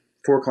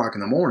 4 o'clock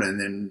in the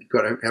morning and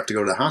have to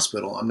go to the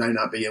hospital. I might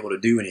not be able to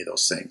do any of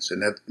those things.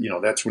 And that,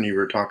 that's when you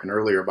were talking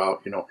earlier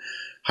about,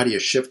 how do you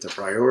shift the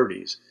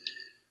priorities?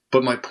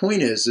 But my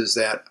point is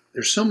that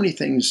there's so many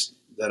things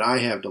that I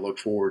have to look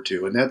forward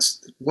to. And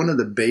that's one of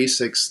the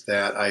basics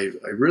that I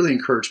really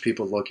encourage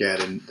people to look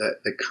at. And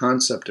the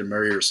concept of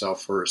marry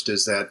yourself first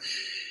is that,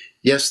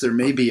 yes, there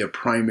may be a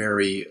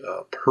primary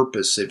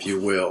purpose, if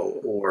you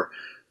will, or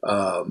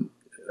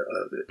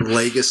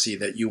legacy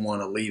that you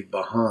want to leave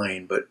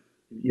behind, but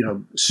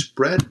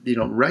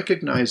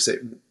recognize that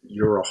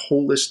you're a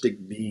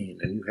holistic being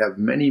and you have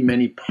many,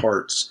 many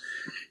parts.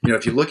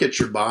 If you look at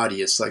your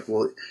body, it's like,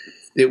 well,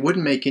 it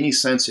wouldn't make any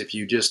sense if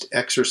you just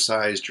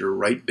exercised your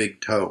right big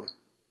toe,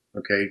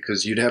 okay?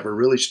 Because you'd have a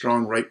really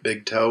strong right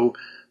big toe,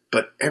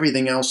 but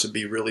everything else would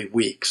be really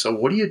weak. So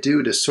what do you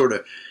do to sort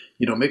of,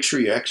 make sure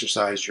you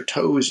exercise your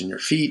toes and your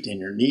feet and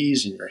your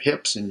knees and your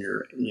hips and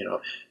your,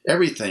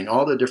 everything,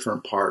 all the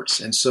different parts.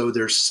 And so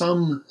there's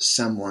some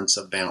semblance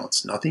of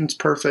balance. Nothing's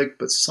perfect,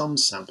 but some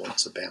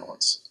semblance of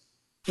balance.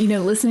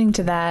 Listening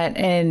to that,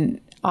 and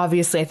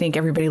obviously I think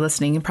everybody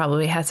listening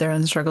probably has their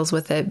own struggles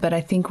with it, but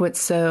I think what's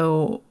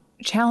so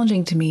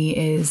challenging to me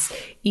is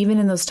even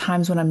in those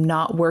times when I'm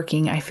not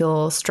working, I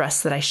feel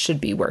stressed that I should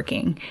be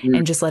working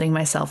and just letting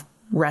myself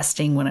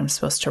resting when I'm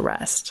supposed to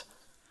rest.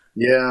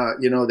 Yeah,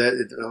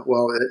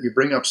 you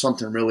bring up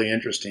something really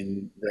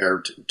interesting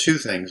there. Two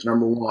things.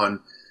 Number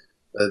one,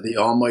 the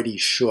almighty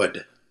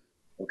should.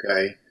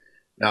 Okay.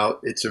 Now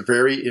it's a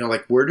very,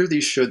 where do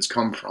these shoulds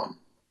come from?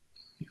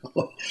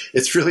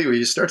 It's really, when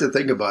you start to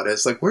think about it,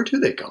 it's like, where do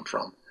they come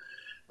from?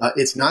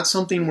 It's not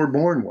something we're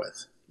born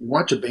with. You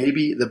watch a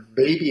baby, the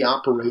baby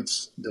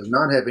does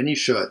not have any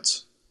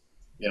shoulds.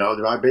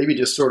 My baby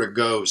just sort of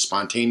goes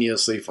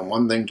spontaneously from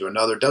one thing to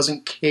another,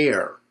 doesn't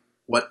care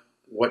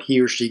what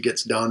he or she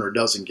gets done or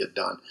doesn't get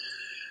done.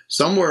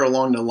 Somewhere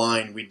along the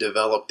line, we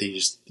develop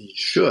these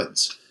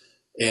shoulds.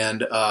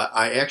 And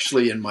I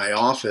actually, in my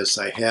office,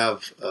 I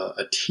have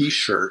a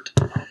T-shirt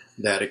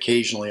that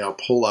occasionally I'll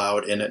pull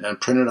out, and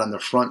printed on the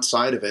front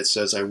side of it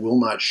says, "I will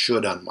not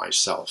should on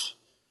myself."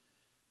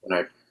 When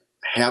I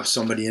have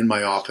somebody in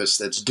my office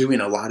that's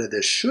doing a lot of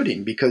this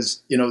shoulding,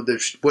 because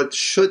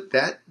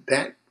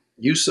that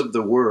use of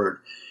the word,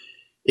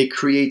 it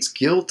creates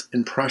guilt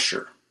and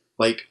pressure.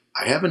 Like,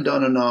 I haven't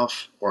done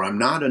enough, or I'm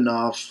not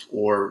enough,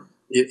 or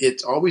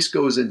it always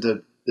goes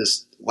into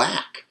this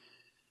lack.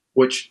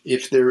 Which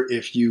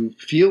if you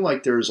feel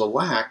like there's a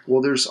lack,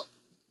 well, there's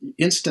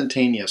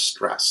instantaneous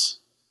stress.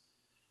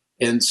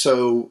 And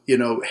so,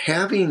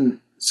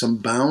 having some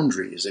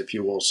boundaries, if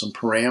you will, some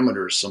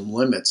parameters, some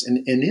limits.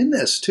 And in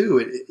this,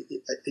 too,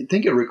 I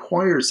think it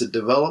requires the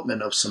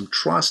development of some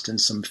trust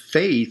and some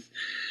faith.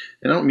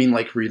 And I don't mean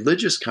like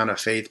religious kind of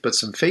faith, but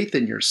some faith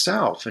in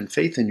yourself and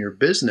faith in your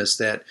business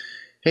that,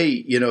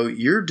 hey,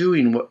 you're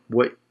doing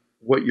what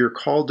you're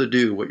called to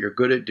do, what you're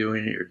good at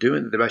doing, you're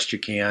doing the best you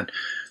can.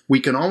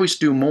 We can always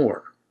do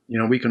more.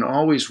 We can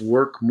always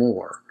work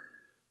more.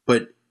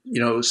 But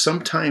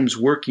sometimes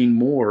working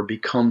more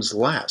becomes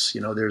less.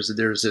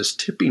 There's this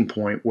tipping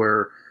point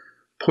where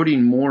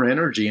putting more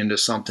energy into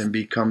something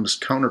becomes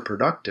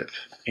counterproductive,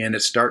 and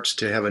it starts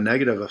to have a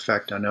negative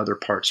effect on other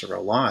parts of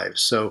our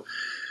lives. So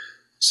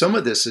some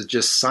of this is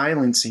just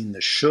silencing the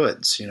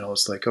shoulds.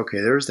 It's like, okay,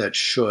 there's that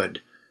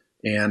should,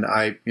 and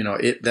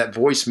that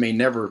voice may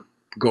never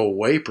go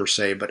away per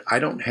se, but I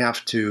don't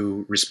have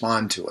to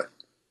respond to it.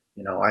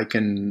 I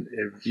can,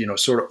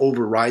 sort of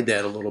override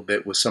that a little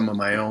bit with some of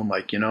my own,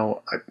 like,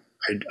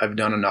 I've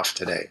done enough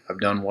today. I've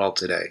done well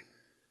today.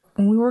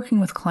 When we're working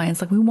with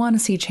clients, we want to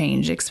see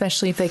change,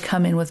 especially if they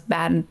come in with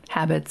bad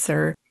habits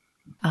or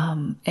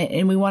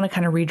And we want to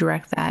kind of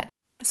redirect that.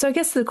 So I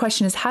guess the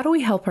question is, how do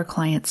we help our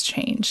clients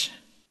change?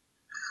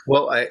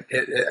 Well,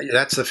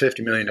 that's the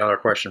 $50 million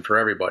question for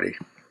everybody.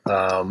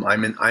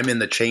 I'm in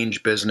the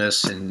change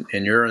business, and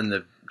you're in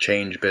the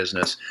change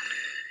business.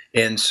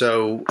 And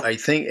so I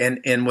think,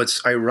 and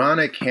what's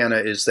ironic, Hannah,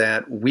 is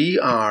that we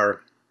are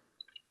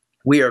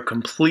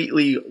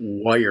completely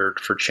wired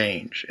for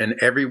change in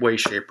every way,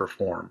 shape, or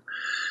form.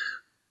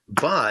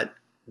 But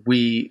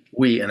we,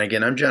 and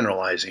again, I'm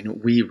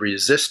generalizing, we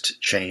resist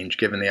change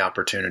given the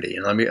opportunity.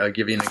 And I'll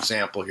give you an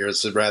example here.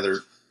 It's a rather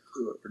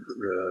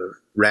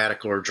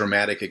radical or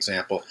dramatic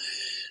example.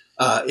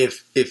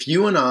 If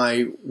you and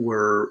I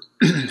were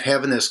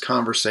having this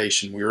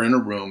conversation, we were in a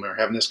room, we were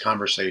having this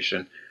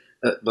conversation,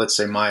 let's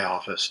say my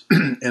office,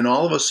 and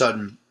all of a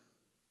sudden,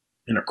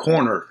 in a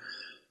corner,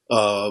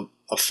 a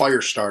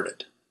fire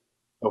started.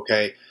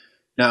 Okay,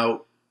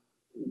 now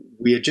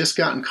we had just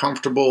gotten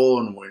comfortable,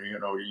 and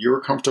you were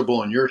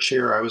comfortable in your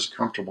chair, I was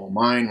comfortable in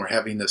mine. We're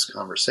having this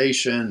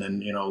conversation,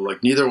 and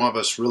like neither one of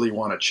us really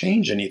want to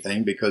change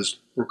anything because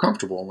we're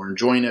comfortable and we're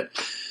enjoying it.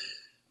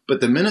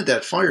 But the minute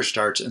that fire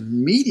starts,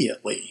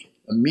 immediately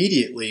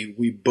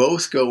we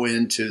both go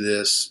into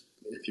this,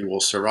 if you will,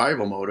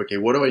 survival mode. Okay,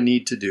 what do I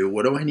need to do?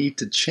 What do I need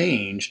to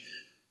change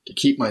to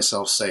keep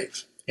myself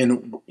safe?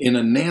 And in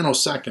a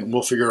nanosecond,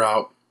 we'll figure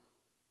out,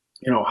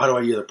 how do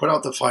I either put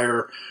out the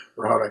fire,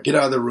 or how do I get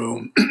out of the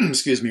room,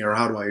 excuse me, or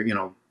how do I,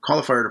 call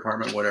the fire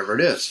department, whatever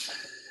it is.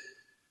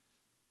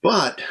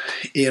 But,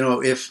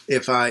 if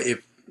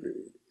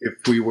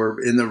we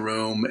were in the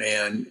room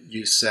and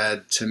you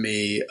said to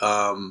me,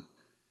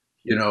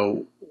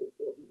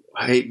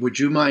 hey, would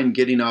you mind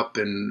getting up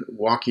and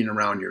walking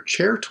around your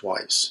chair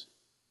twice?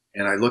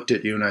 And I looked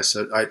at you and I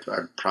said, I'd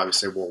probably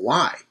say, well,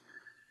 why?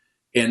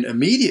 And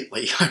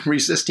immediately I'm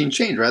resisting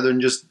change rather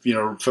than just,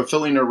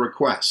 fulfilling a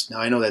request. Now,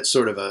 I know that's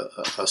sort of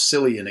a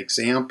silly an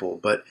example,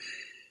 but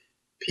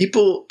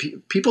people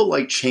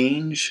like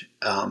change.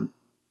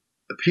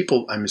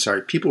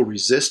 People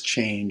resist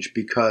change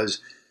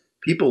because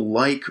people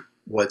like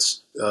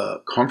what's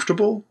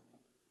comfortable,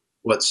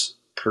 what's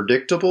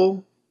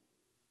predictable,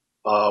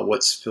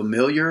 what's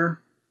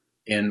familiar,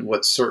 and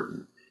what's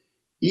certain.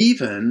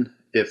 Even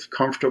if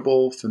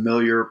comfortable,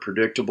 familiar,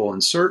 predictable,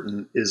 and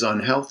certain is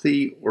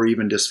unhealthy or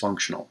even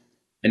dysfunctional.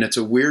 And it's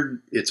a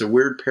weird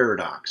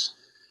paradox.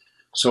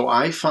 So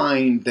I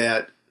find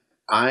that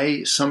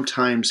I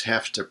sometimes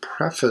have to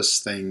preface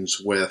things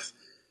with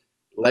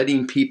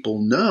letting people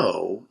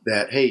know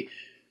that, hey,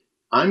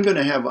 I'm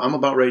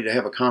about ready to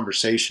have a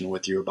conversation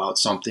with you about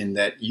something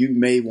that you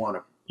may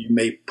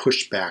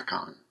push back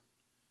on.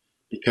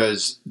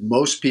 Because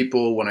most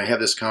people, when I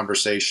have this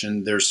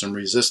conversation, there's some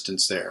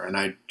resistance there. And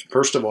I,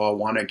 first of all,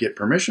 want to get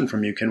permission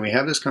from you. Can we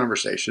have this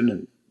conversation?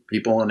 And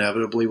people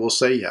inevitably will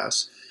say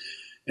yes.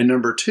 And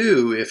number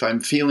two, if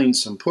I'm feeling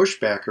some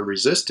pushback or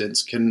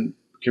resistance, can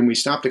we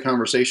stop the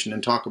conversation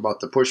and talk about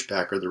the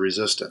pushback or the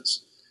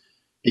resistance?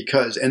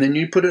 And then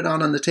you put it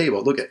on the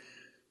table. Look,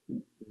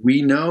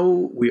 we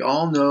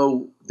all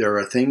know there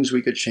are things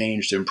we could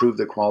change to improve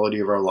the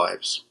quality of our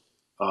lives.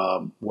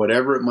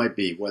 Whatever it might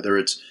be, whether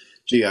it's,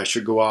 gee, I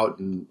should go out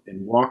and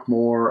walk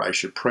more, I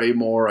should pray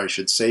more, I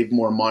should save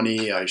more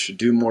money, I should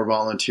do more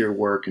volunteer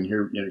work, and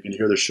here you can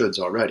hear the shoulds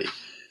already.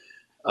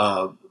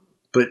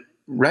 But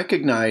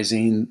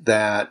recognizing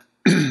that,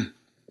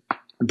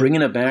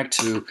 bringing it back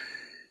to,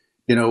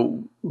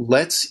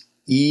 let's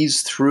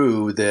ease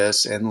through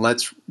this, and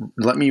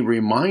let me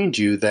remind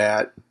you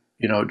that,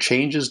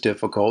 change is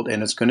difficult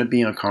and it's going to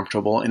be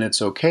uncomfortable, and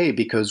it's okay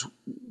because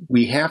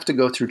we have to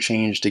go through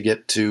change to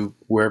get to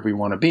wherever we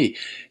want to be.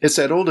 It's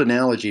that old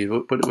analogy.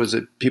 What was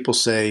it? People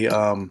say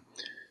that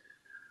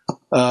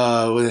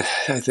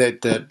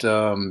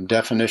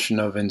definition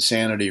of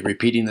insanity: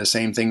 repeating the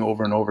same thing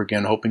over and over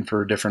again, hoping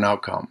for a different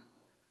outcome.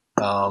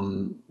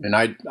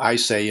 And I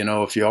say,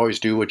 if you always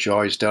do what you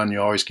always done, you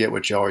always get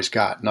what you always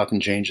got. Nothing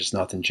changes.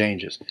 Nothing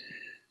changes.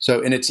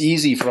 So, and it's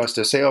easy for us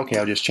to say, okay,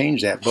 I'll just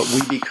change that. But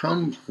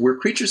we're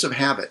creatures of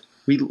habit.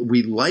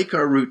 We like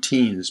our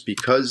routines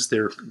because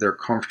they're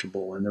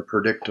comfortable and they're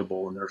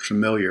predictable and they're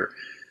familiar.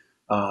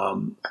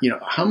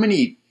 How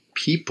many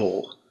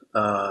people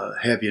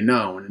have you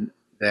known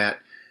that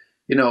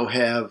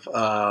have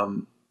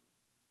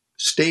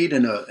stayed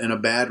in a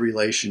bad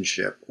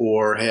relationship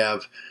or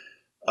have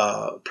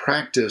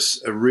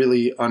practiced a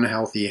really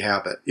unhealthy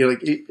habit?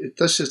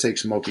 Let's just take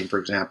smoking for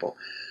example.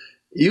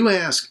 You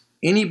ask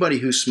anybody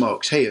who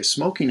smokes, hey, is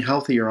smoking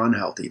healthy or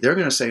unhealthy? They're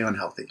going to say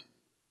unhealthy.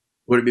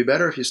 Would it be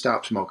better if you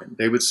stopped smoking?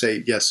 They would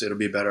say, yes, it'll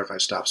be better if I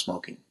stop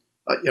smoking.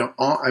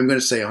 I'm going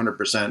to say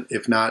 100%.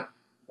 If not,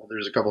 well,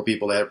 there's a couple of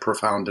people that have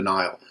profound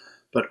denial.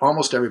 But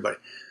almost everybody.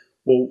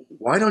 Well,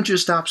 why don't you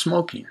stop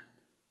smoking?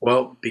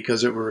 Well,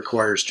 because it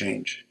requires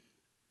change.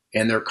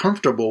 And they're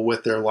comfortable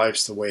with their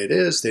lives the way it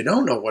is. They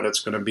don't know what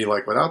it's going to be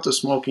like without the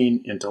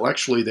smoking.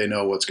 Intellectually, they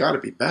know what's got to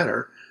be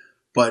better.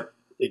 But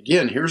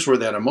again, here's where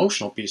that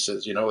emotional piece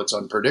is. It's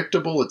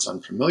unpredictable, it's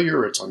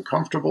unfamiliar, it's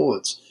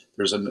uncomfortable,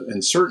 there's an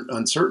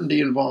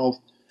uncertainty involved.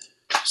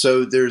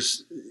 So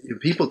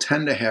people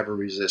tend to have a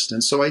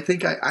resistance. So I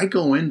think I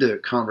go into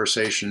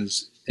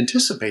conversations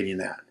anticipating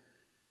that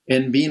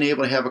and being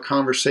able to have a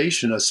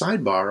conversation, a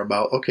sidebar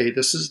about, okay,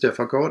 this is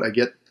difficult. I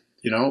get,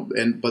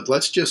 but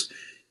let's just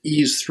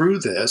ease through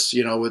this.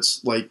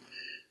 It's like,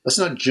 let's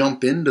not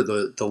jump into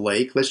the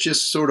lake. Let's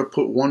just sort of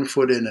put one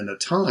foot in at a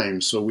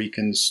time so we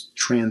can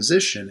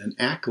transition and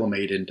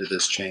acclimate into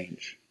this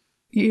change.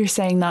 You're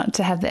saying not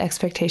to have the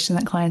expectation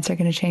that clients are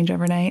going to change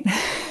overnight.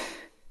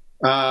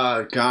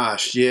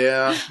 Gosh,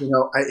 yeah.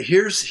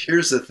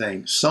 Here's the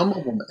thing. Some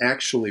of them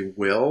actually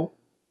will.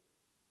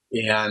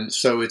 And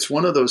so it's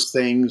one of those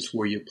things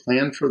where you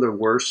plan for the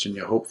worst and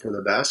you hope for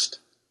the best,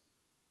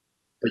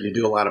 but you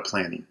do a lot of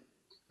planning.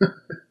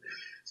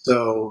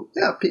 So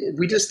yeah,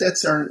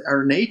 that's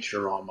our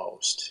nature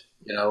almost,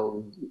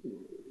 and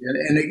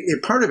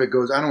part of it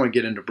goes, I don't want to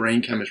get into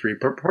brain chemistry,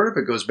 but part of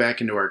it goes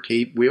back into our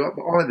cave. We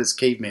all have this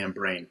caveman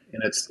brain,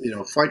 and it's,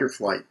 fight or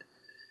flight.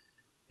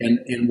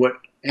 And what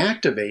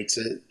activates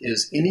it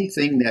is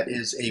anything that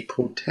is a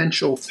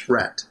potential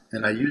threat.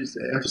 And I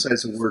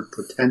emphasize the word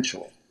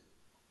potential.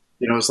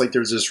 It's like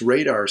there's this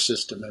radar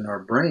system in our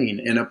brain,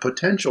 and a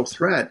potential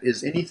threat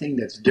is anything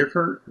that's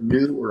different,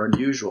 new, or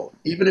unusual,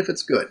 even if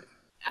it's good.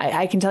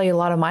 I can tell you a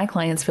lot of my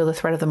clients feel the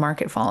threat of the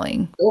market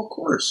falling. Oh, of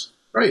course.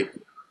 Right.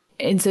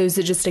 And so is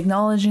it just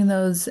acknowledging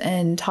those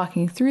and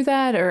talking through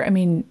that? Or,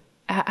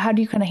 how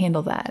do you kind of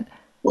handle that?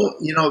 Well,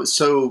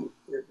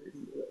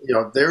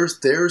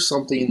 there's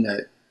something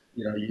that,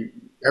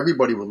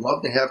 everybody would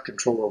love to have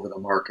control over the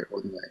market,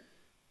 wouldn't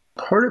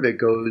they? Part of it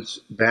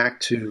goes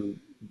back to,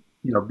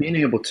 being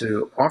able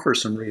to offer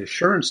some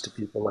reassurance to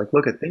people, like,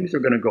 look, things are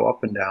going to go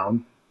up and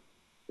down.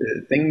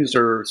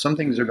 Some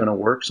things are going to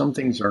work, some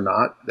things are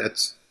not.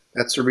 That's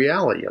the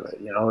reality of it.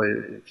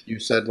 If you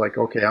said, like,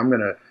 okay,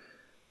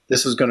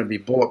 this is going to be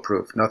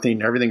bulletproof,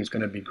 everything's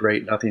going to be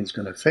great, nothing's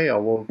going to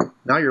fail. Well,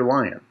 now you're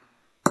lying.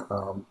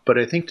 But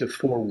I think to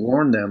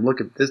forewarn them, look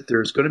at this,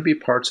 there's going to be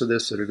parts of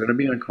this that are going to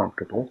be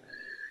uncomfortable.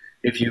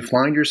 If you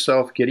find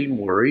yourself getting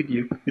worried,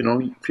 you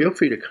feel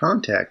free to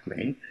contact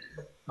me.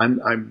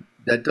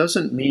 That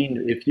doesn't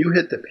mean, if you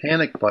hit the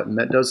panic button,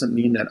 that doesn't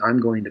mean that I'm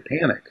going to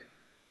panic.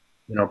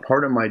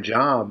 Part of my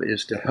job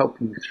is to help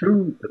you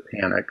through the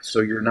panic so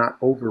you're not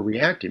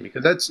overreacting,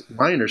 because that's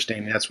my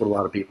understanding. That's what a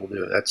lot of people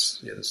do.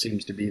 That's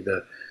seems to be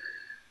the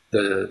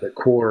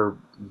core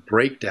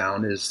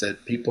breakdown, is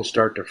that people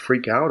start to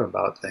freak out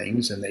about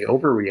things and they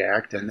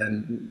overreact, and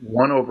then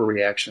one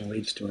overreaction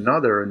leads to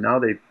another, and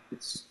now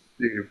it's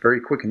very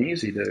quick and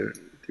easy to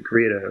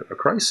create a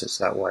crisis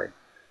that way.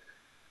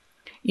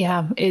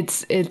 Yeah,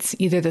 it's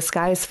either the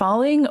sky's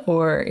falling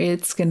or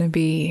it's going to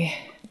be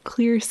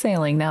clear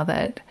sailing now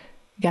that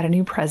you got a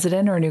new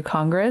president or a new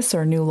Congress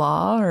or a new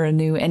law or a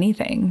new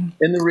anything.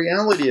 And the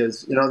reality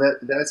is,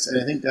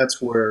 I think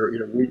that's where,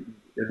 we,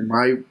 in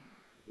my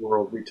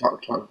world, we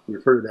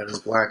refer to that as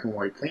black and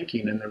white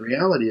thinking. And the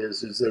reality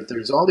is that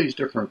there's all these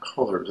different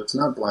colors. It's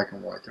not black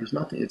and white. There's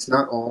nothing. It's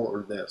not all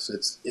or this.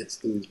 It's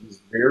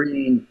these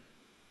varying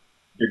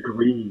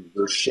degrees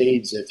or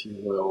shades, if you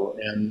will.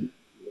 And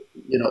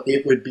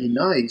it would be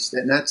nice,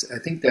 and I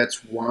think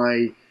that's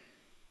why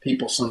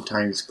people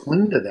sometimes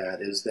cling to that,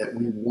 is that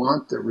we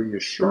want the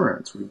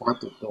reassurance, we want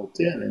the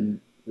built-in,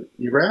 and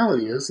the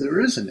reality is there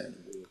isn't any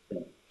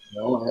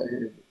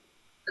built-in.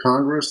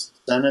 Congress,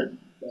 Senate,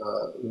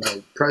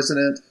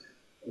 President,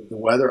 the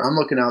weather. I'm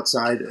looking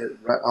outside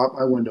out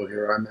my window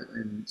here. I'm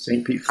in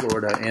St. Pete,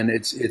 Florida, and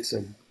it's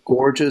a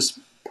gorgeous,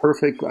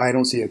 perfect. I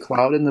don't see a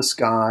cloud in the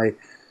sky.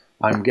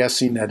 I'm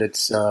guessing that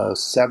it's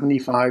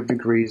 75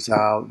 degrees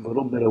out, a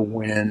little bit of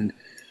wind.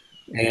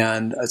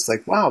 And it's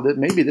like, wow,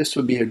 maybe this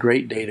would be a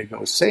great day to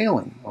go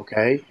sailing,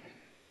 okay?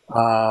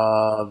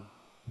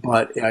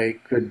 But I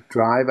could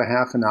drive a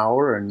half an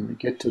hour and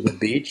get to the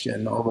beach,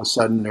 and all of a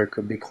sudden there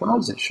could be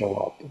clouds that show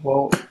up.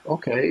 Well,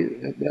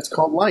 okay, that's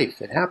called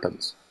life. It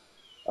happens.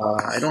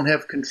 I don't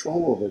have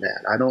control over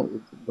that.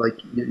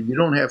 You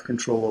don't have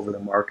control over the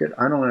market.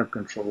 I don't have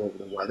control over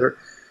the weather.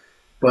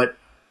 But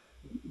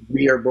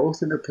we are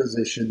both in a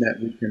position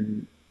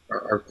that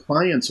our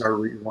clients are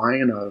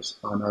relying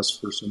on us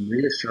for some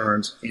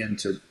reassurance and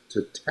to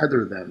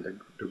tether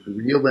them, to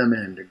reel them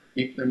in, to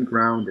keep them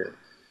grounded.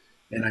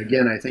 And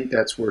again, I think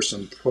that's where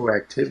some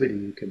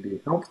proactivity can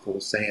be helpful,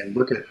 saying,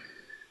 look at,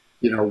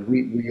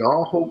 we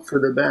all hope for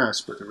the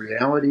best, but the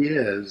reality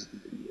is,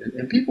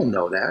 and people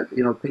know that,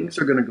 things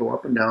are going to go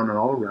up and down and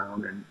all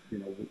around, and,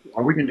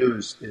 all we can do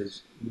is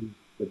use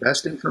the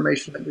best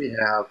information that we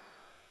have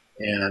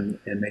and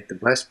make the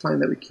best plan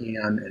that we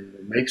can, and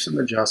we'll make some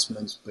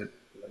adjustments, but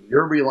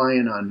you're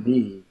relying on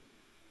me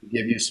to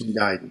give you some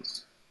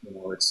guidance.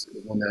 It's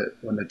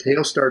when the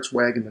tail starts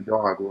wagging the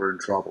dog, we're in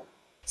trouble.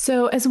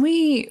 So as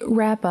we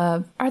wrap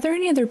up, are there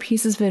any other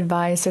pieces of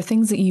advice or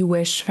things that you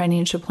wish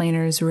financial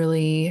planners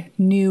really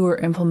knew or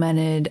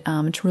implemented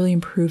to really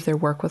improve their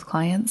work with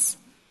clients?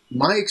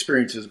 My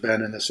experience has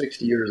been, in the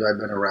 60 years I've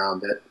been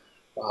around, that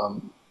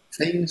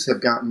things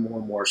have gotten more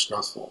and more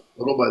stressful,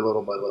 little by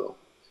little by little.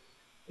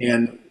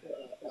 And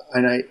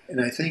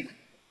I think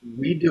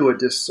we do a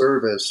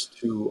disservice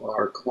to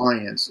our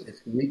clients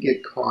if we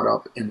get caught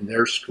up in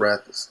their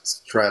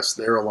stress,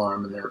 their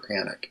alarm, and their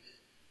panic.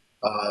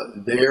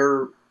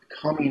 They're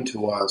coming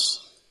to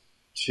us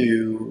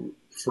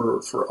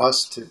for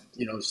us to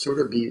sort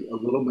of be a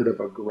little bit of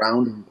a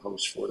grounding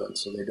post for them,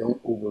 so they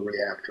don't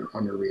overreact or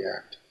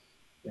underreact.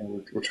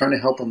 And we're trying to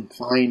help them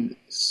find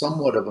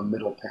somewhat of a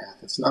middle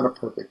path. It's not a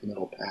perfect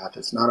middle path.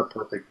 It's not a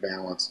perfect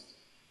balance,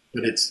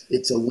 but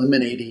it's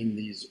eliminating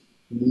these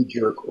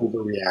knee-jerk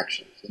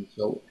overreactions. And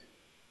so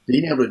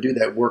being able to do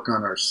that work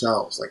on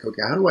ourselves, like,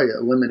 okay, how do I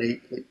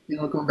eliminate,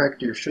 going back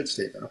to your should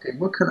statement, okay,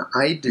 what can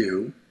I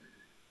do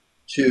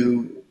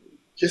to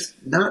just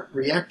not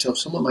react to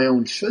some of my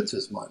own shoulds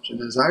as much?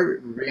 And as I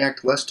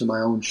react less to my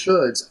own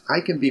shoulds, I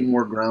can be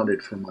more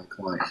grounded for my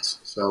clients.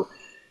 So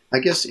I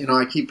guess,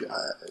 I keep,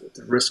 at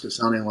the risk of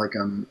sounding like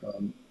I'm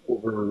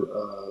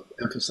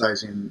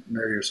emphasizing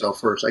marry yourself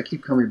first, I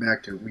keep coming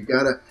back to, we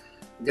gotta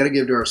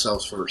give to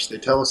ourselves first. They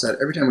tell us that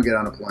every time we get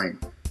on a plane.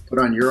 Put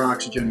on your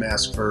oxygen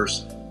mask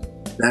first,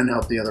 then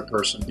help the other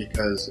person,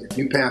 because if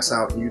you pass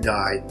out and you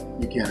die,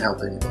 you can't help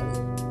anybody.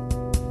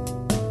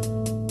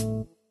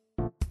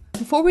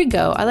 Before we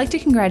go, I'd like to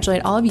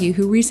congratulate all of you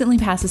who recently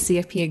passed the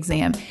CFP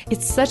exam.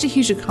 It's such a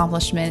huge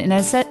accomplishment, and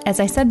as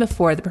I said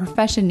before, the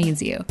profession needs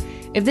you.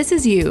 If this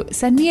is you,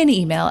 send me an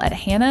email at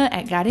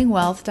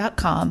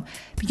hannah@guidingwealth.com,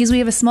 because we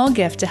have a small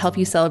gift to help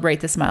you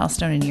celebrate this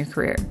milestone in your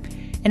career.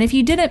 And if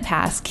you didn't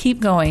pass, keep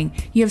going.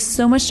 You have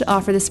so much to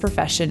offer this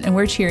profession, and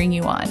we're cheering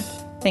you on.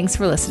 Thanks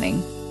for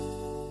listening.